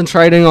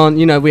concentrating on,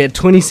 we had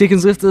 20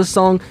 seconds left of the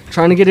song,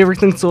 trying to get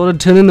everything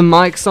sorted, turning the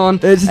mics on.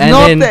 It's and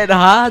not then- that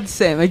hard,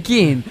 Sam.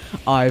 Again,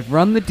 I've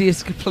run the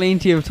desk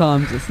plenty of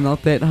times. It's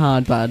not that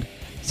hard, bud.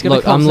 Just gotta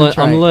Look, I'm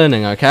concentrate.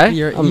 learning,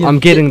 okay? I'm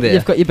getting there.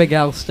 You've got your big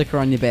L sticker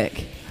on your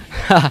back.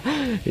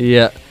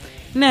 Yeah,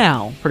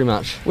 Now, pretty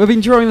much. we've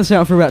been drawing this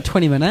out for about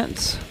 20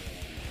 minutes.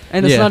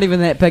 And it's Yeah. not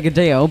even that big a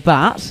deal,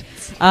 but...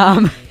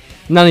 None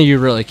of you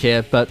really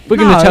care, but we're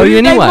no, going to tell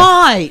you they anyway.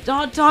 might.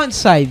 Oh, don't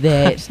say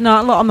that.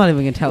 No, look, I'm not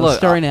even going to tell the Look,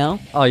 story now.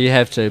 Oh, you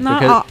have to, No,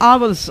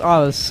 because... I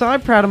was so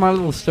proud of my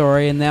little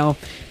story, and now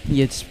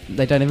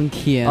they don't even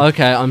care.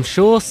 Okay, I'm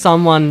sure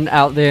someone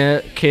out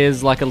there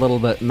cares like a little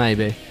bit,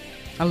 maybe.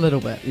 A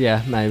little bit.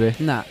 Yeah, maybe,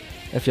 Nah.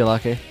 if you're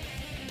lucky.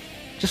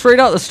 Just read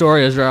out the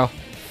story, Israel.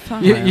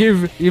 Fuck.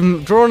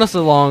 You've drawn us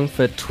along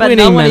for 20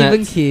 but no one even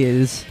minutes.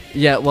 cares.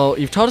 Yeah, well,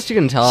 you've told us you're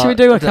going to tell us. Should we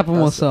do a couple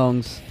more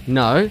songs?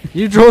 No,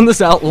 you've drawn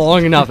this out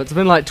long enough. It's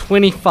been like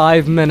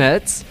 25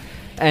 minutes,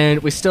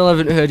 and we still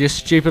haven't heard your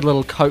stupid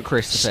little Coke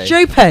recipe.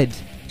 Stupid!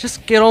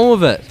 Just get on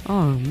with it.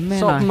 Oh, man,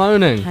 Stop I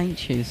moaning.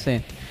 hate you,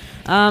 Sam.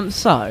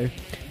 So,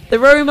 the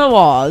rumour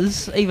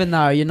was, even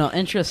though you're not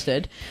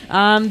interested,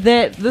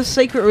 that the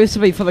secret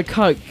recipe for the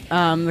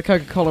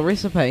Coca-Cola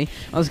recipe,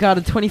 was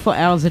guarded 24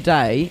 hours a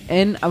day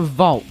in a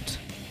vault.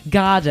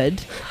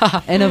 Guarded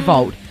in a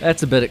vault.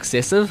 That's a bit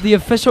excessive. The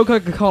official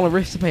Coca-Cola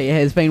recipe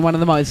has been one of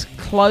the most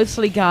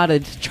closely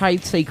guarded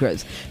trade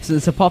secrets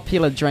since the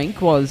popular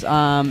drink was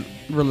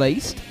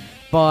released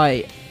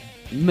by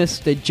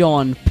Mr.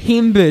 John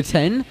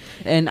Pemberton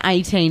in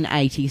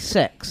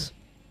 1886.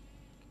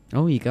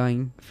 Oh, you're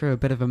going through a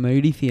bit of a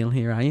moody feel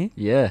here, are you?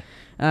 Yeah,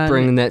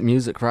 bringing that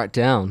music right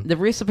down. The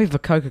recipe for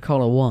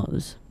Coca-Cola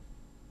was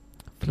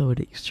fluid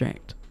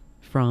extract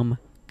from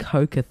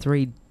Coca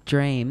 3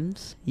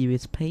 grams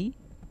USP.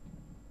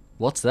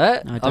 What's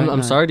that? I don't know.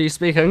 I'm sorry, do you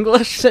speak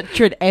English?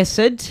 Citric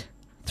acid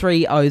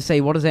 3 OZ.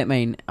 What does that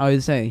mean?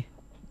 OZ.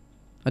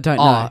 I don't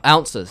Oh, know.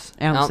 ounces.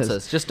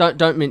 Ounces. Just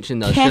don't mention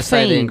those. Just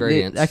say the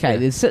ingredients. Okay, Yeah.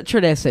 there's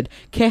citric acid,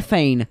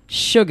 caffeine,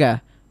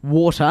 sugar,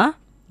 water,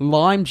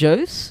 lime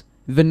juice,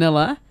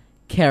 vanilla,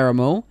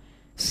 caramel,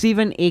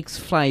 7x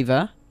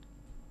flavour,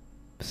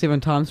 7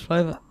 times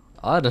flavour,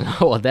 I don't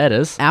know what that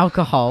is.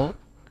 alcohol,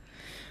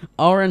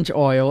 orange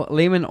oil,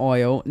 lemon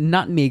oil,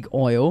 nutmeg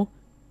oil,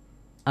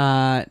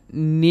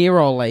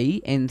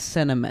 neroli, and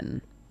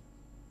cinnamon.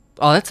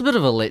 Oh, that's a bit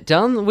of a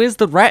letdown. Where's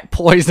the rat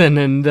poison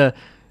and Well,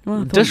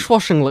 I thought-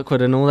 dishwashing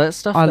liquid and all that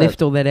stuff? I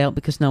left all that out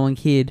because no one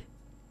cared.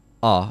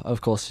 Oh,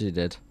 of course you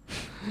did.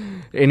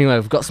 Anyway,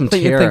 we've got some I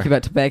think you're terror. thinking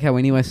about tobacco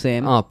anyway,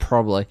 Sam. Oh,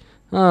 probably.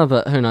 Oh,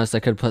 but who knows? They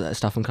could put that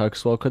stuff in Coke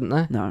as well, couldn't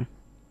they? No.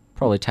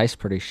 Probably tastes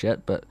pretty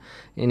shit, but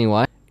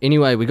anyway.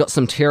 Anyway, we got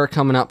some Terror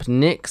coming up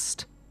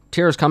next.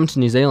 Terror's coming to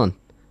New Zealand,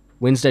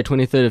 Wednesday,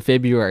 23rd of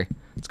February.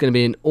 It's going to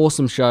be an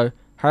awesome show.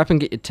 Hurry up and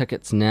get your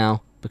tickets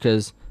now,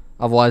 because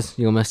otherwise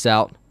you'll miss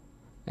out,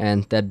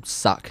 and that'd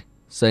suck.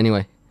 So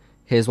anyway,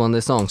 here's one of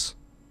their songs.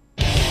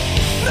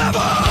 Never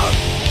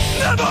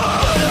you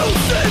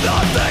see the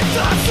things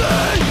I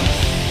see.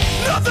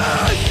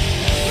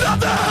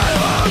 Nothing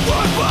I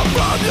run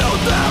from you,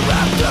 they're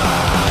empty.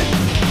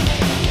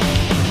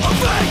 A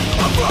fake,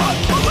 a fraud,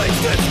 at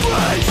least it's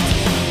graced.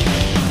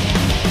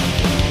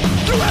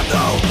 You have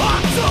no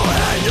heart to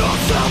hand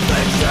yourself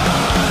in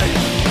shame.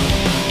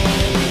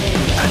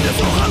 And you're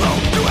so hollow,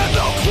 you have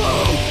no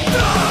clue.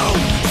 Down,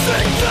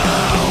 sink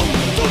down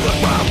to the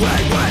ground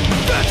when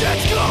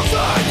vengeance calls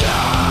on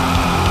you.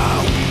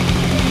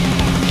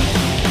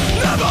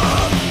 Never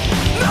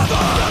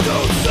to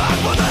side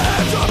for the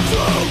hands of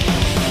truth.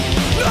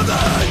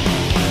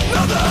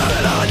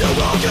 Nothing on your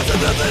own gets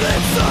nothing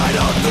inside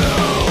of you.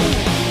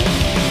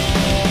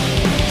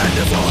 And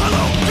you're so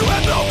hollow, you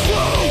have no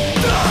clue.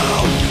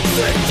 Down,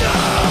 sink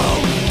down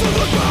to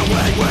the ground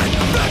when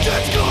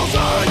vengeance calls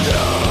on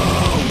you.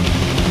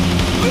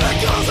 It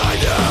calls on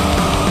you.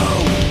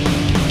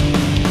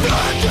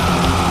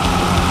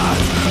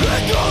 Vengeance,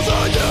 it calls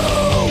on you.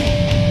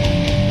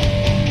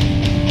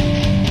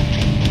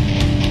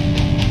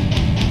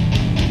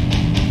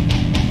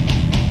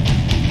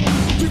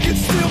 You can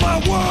steal my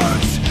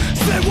words,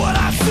 say what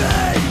I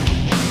say,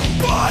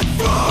 but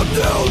from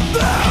you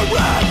they're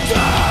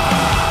empty.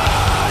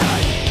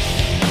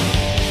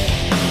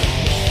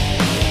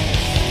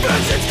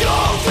 Vengeance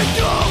calls and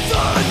calls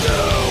on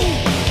you,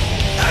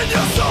 and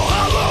you're so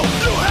hollow,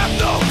 you have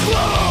no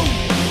clue.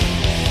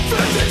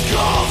 Vengeance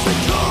calls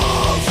and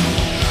calls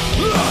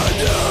on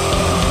you.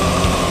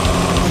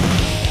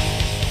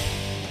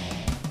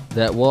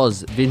 That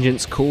was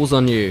Vengeance Calls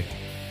on You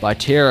by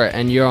Terror,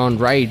 and you're on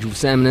Rage with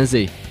Sam and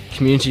Izzy,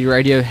 Community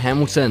Radio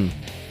Hamilton.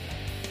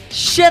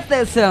 Shit,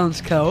 that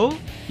sounds cool.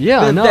 Yeah,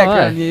 I With know.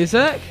 background Eh?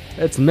 music.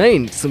 It's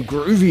mean, some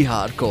groovy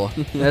hardcore.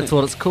 That's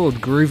what it's called,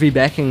 groovy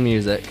backing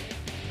music.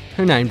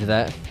 Who named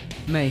that?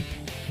 Me.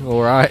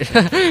 Alright.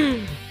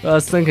 I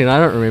was thinking, I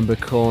don't remember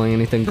calling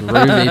anything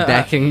groovy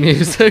backing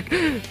music.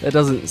 That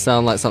doesn't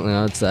sound like something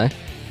I would say.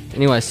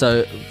 Anyway,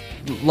 so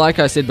like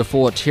I said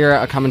before, Terror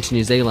are coming to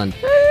New Zealand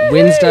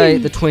Wednesday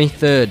the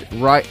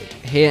 23rd, right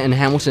here in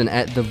Hamilton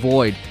at The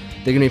Void.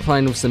 They're going to be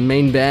playing with some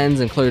mean bands,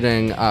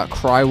 including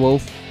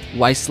Crywolf,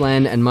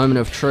 Wasteland, and Moment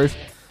of Truth.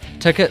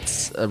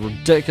 Tickets are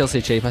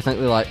ridiculously cheap. I think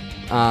they're like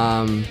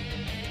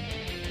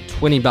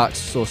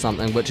 $20 or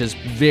something, which is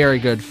very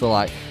good for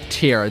like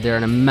Terror. They're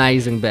an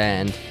amazing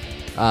band.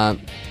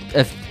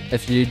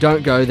 If you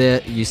don't go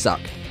there, you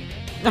suck.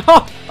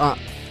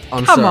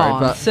 I'm Come sorry, on,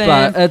 but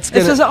Sam.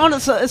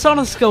 it's on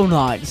a school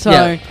night, so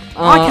Yeah.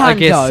 I can't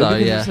guess go so,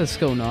 because yeah. it's a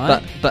school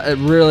night. but it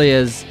really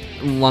is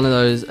one of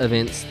those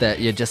events that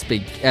you'd just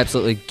be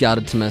absolutely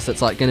gutted to miss.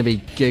 It's like going to be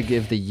gig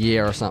of the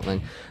year or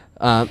something.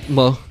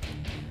 Well,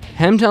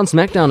 Hamtown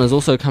Smackdown is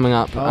also coming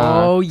up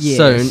yes.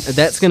 soon.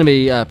 That's going to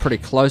be pretty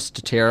close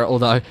to Terror,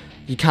 although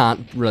you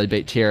can't really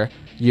beat Terror.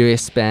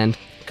 US band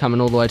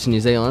coming all the way to New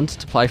Zealand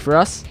to play for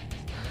us.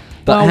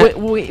 But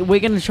we're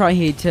going to try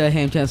head to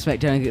Hamtown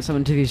Smackdown and get some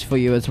interviews for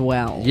you as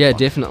well. yeah,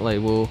 definitely.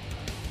 We'll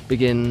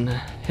begin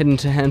heading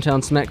to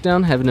Hamtown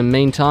Smackdown, having a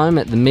mean time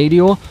at the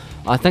Meteor.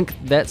 I think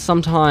that's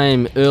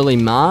sometime early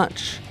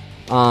March.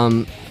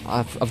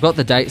 I've got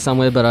the date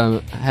somewhere, but I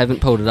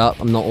haven't pulled it up.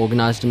 I'm not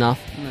organised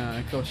enough. No,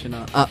 of course you're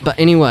not. But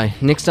anyway,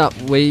 next up,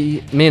 me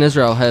and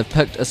Israel have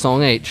picked a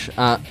song each.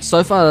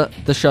 So far,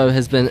 the show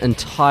has been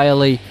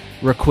entirely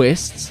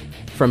requests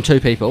from two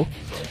people,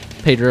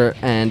 Peter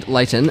and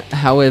Leighton.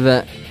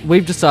 However,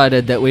 we've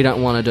decided that we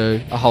don't want to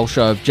do a whole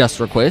show of just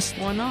requests.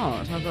 Why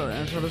not? I thought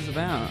that's what it's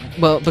about.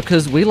 Well,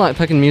 because we like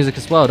picking music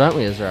as well, don't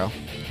we, Israel?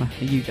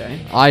 You do.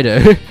 I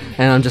do,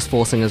 and I'm just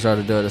forcing Israel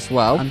to do it as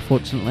well,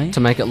 Unfortunately. to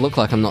make it look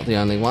like I'm not the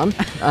only one.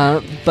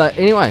 But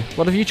anyway,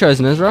 what have you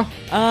chosen, Israel?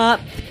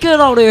 Good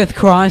old Earth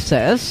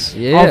Crisis,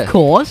 Yeah. of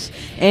course,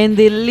 and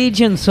their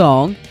legend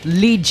song,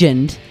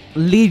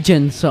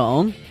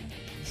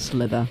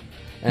 Slither.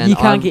 And you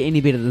can't I'm- get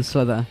any better than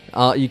Slither.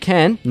 You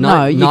can.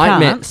 No, you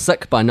Nightmare, can't.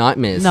 Sick by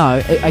Nightmares. No,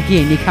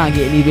 again, you can't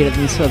get any better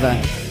than Slither.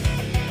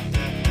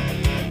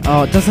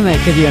 Oh, doesn't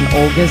that give you an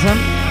orgasm?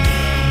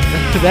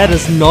 That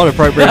is not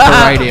appropriate for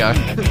radio.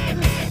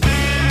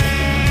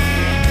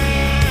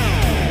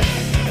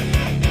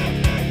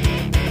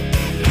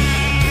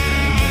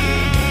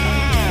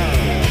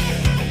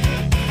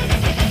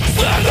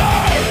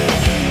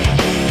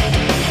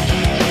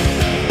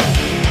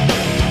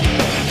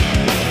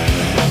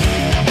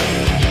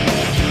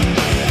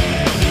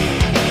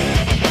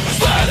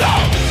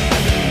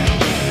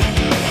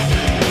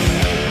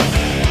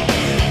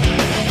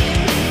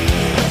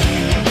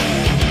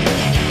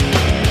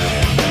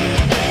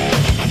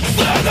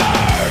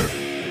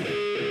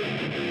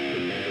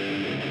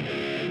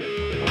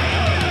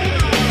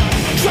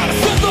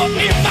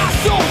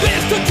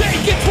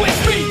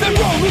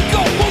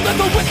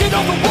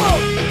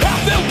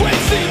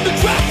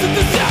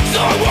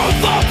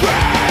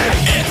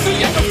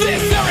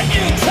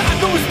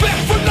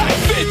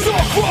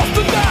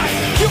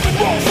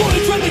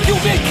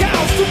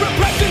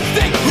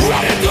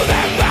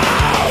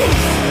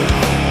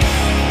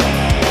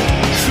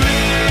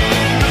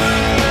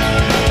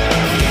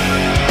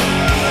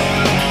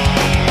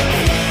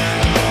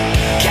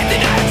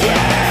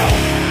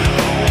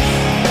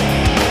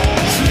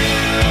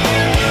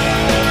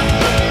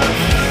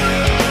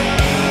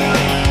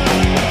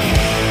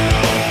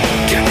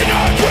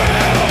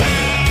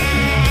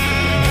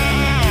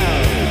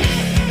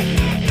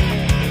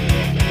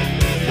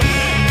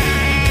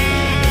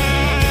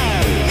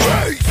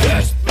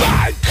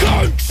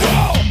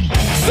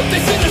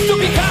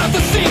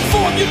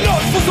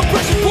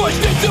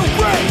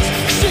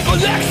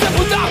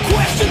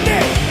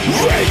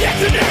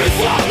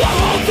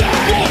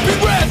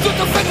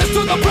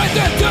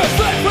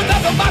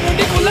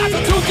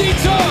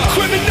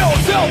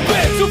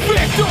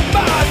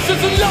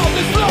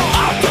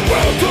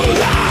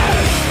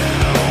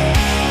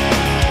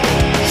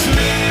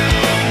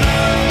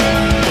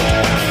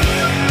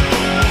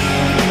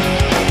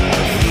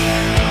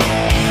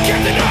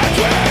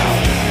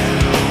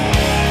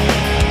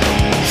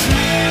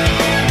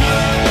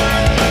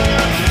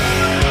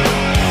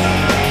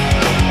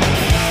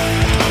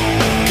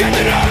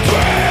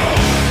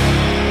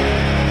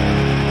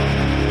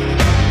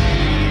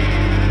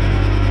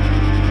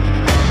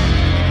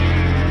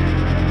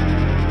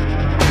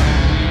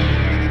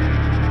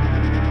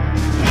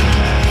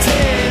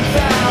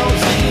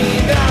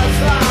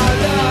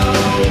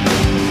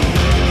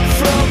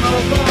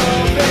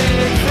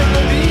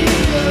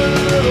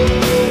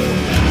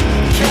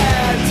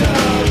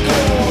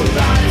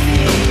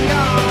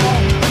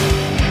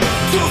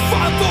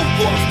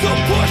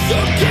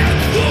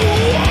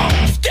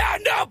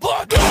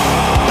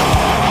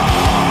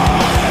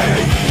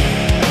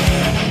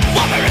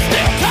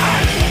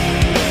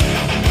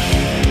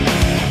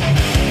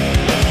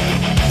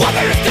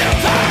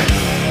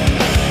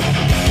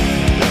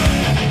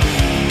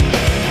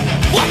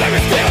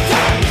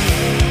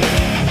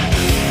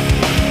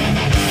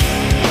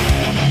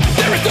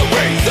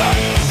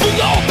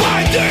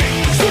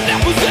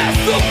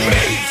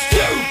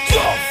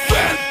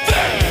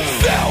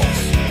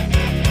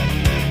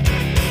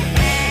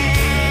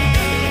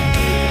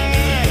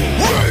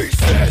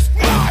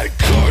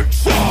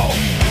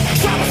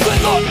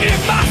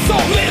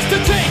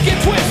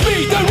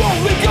 me, their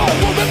only goal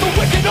will let the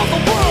wicked of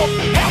the world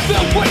have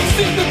their ways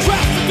in the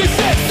traps that they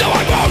set, so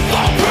I won't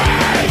fall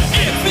prey.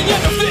 It's the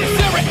end of this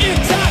era in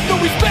time, no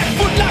respect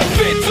for life,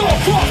 it's all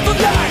cross the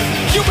line.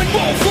 Human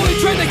wolves fully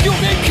train the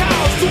human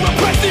cows to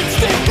repress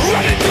instinct,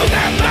 running through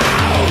their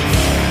mouths.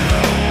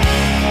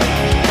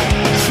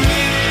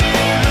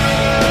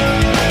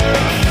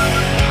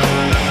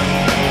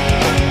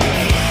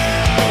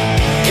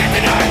 Get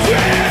the knife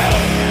real.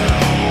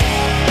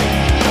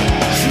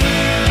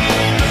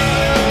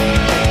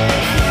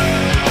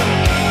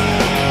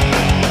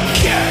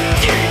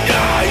 Can't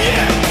deny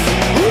it.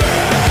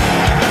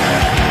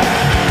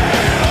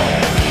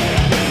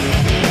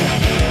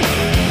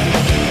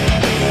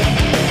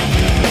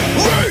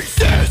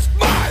 Resist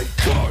my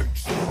country.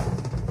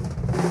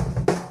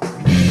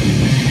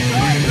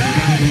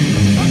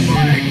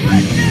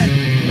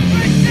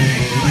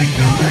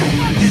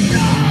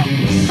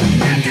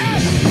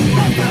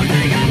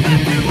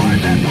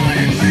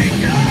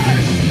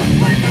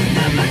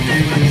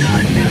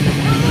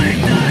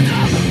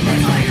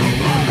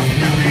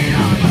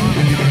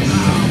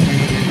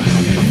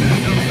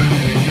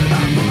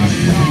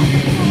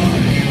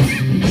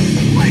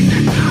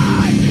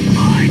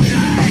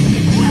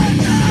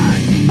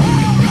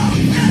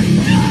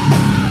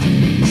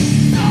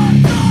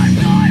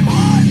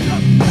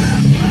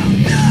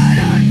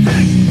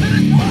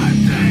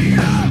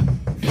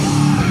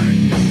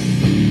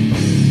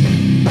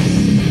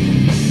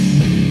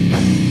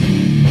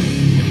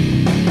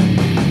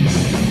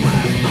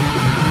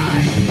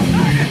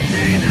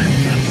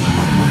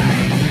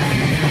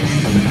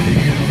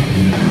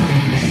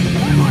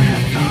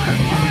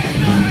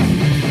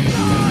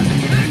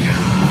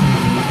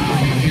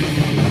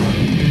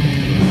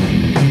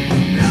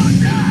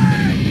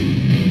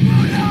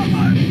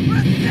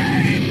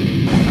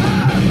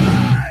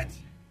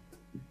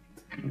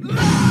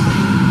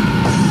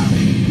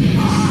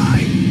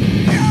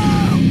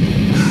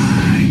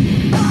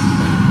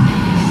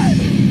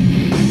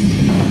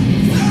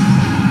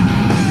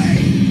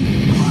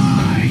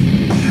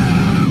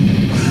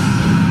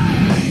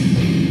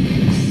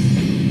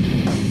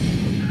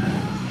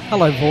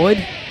 Hello, Void.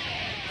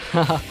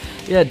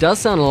 Yeah, it does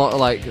sound a lot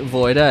like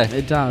Void, eh?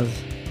 It does.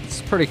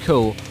 It's pretty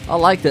cool. I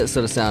like that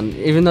sort of sound.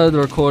 Even though the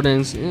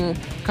recording's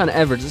kind of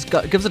average,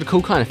 gives it a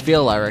cool kind of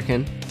feel, I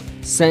reckon.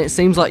 It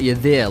seems like you're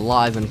there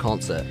live in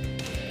concert.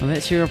 Well,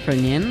 that's your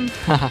opinion.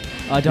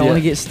 I don't want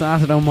to get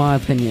started on my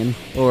opinion.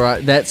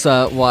 Alright, that's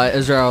why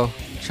Israel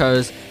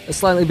chose a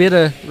slightly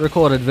better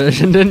recorded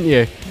version, didn't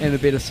you? And a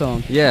better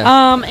song.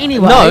 Yeah.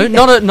 Anyway.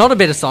 No, not a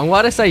better song.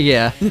 Why'd I say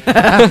yeah?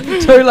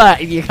 Too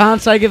late. You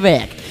can't take it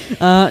back.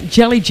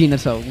 Jelly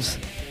genitals.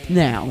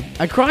 Now,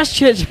 a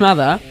Christchurch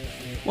mother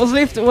was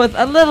left with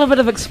a little bit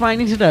of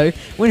explaining to do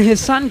when her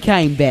son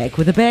came back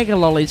with a bag of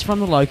lollies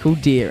from the local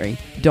dairy. ...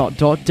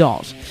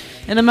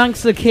 And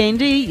amongst the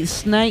candy,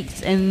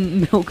 snakes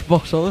and milk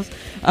bottles,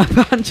 a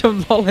bunch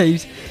of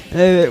lollies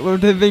that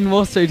would have been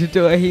more suited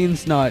to a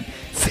hen's night.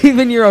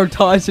 7-year-old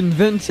Tyson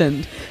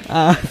Vincent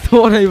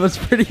thought he was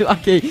pretty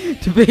lucky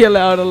to be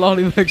allowed a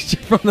lolly mixture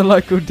from the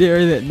local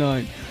dairy that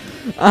night.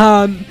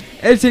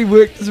 As he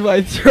worked his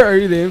way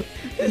through them,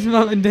 his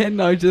mum and dad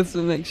noticed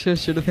the mixture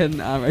should have had an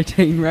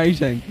R18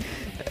 rating.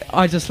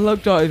 I just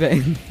looked over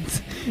and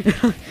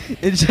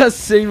it just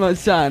seen my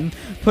son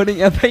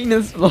putting a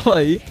penis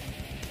lolly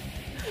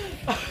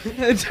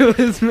into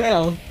his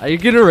mouth. Are you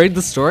going to read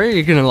the story or are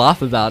you going to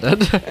laugh about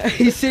it?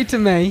 He said to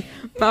me,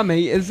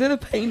 "Mummy, is that a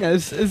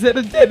penis? Is that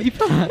a daddy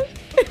part?"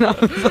 And I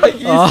was like,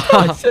 "Yes,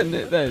 Tyson,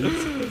 it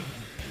is."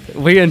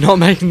 We are not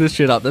making this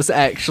shit up. This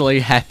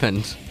actually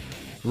happened.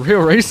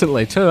 Real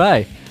recently too,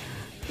 eh?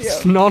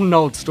 It's not an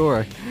old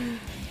story.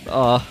 We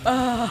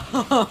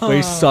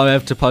so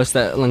have to post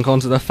that link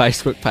onto the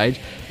Facebook page.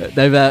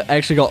 They've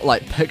actually got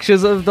like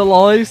pictures of the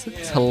lollies.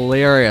 It's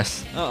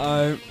hilarious.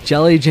 Uh-oh.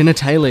 Jelly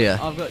genitalia.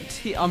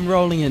 I'm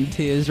rolling in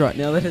tears right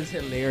now. That is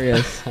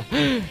hilarious.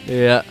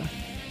 Yeah.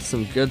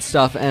 Some good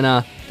stuff.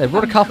 And they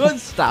brought a couple... Good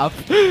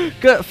stuff.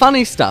 Good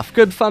funny stuff.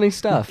 Good funny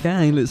stuff.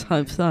 Okay, let's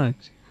hope so.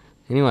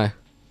 Anyway,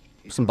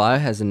 some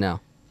Biohazard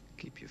now.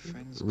 Keep your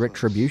friends close,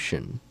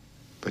 Retribution.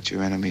 but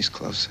your enemies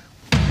closer.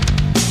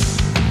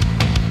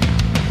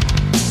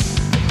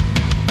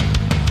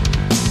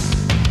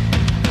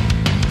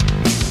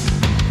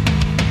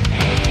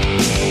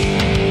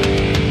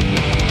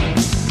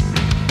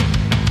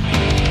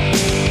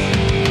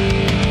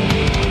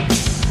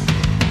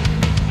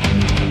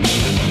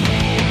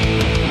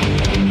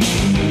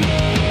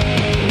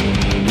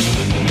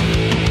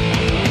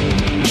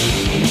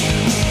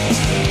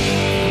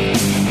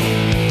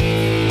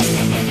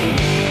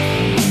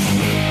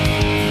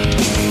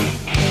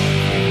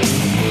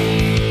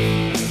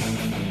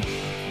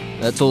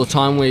 That's all the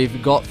time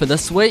we've got for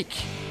this week.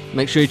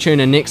 Make sure you tune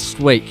in next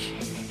week.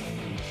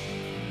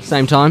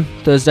 Same time,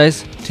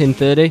 Thursdays,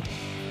 10:30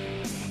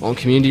 on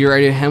Community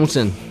Radio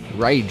Hamilton.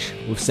 Rage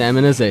with Sam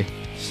and Izzy.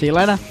 See you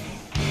later.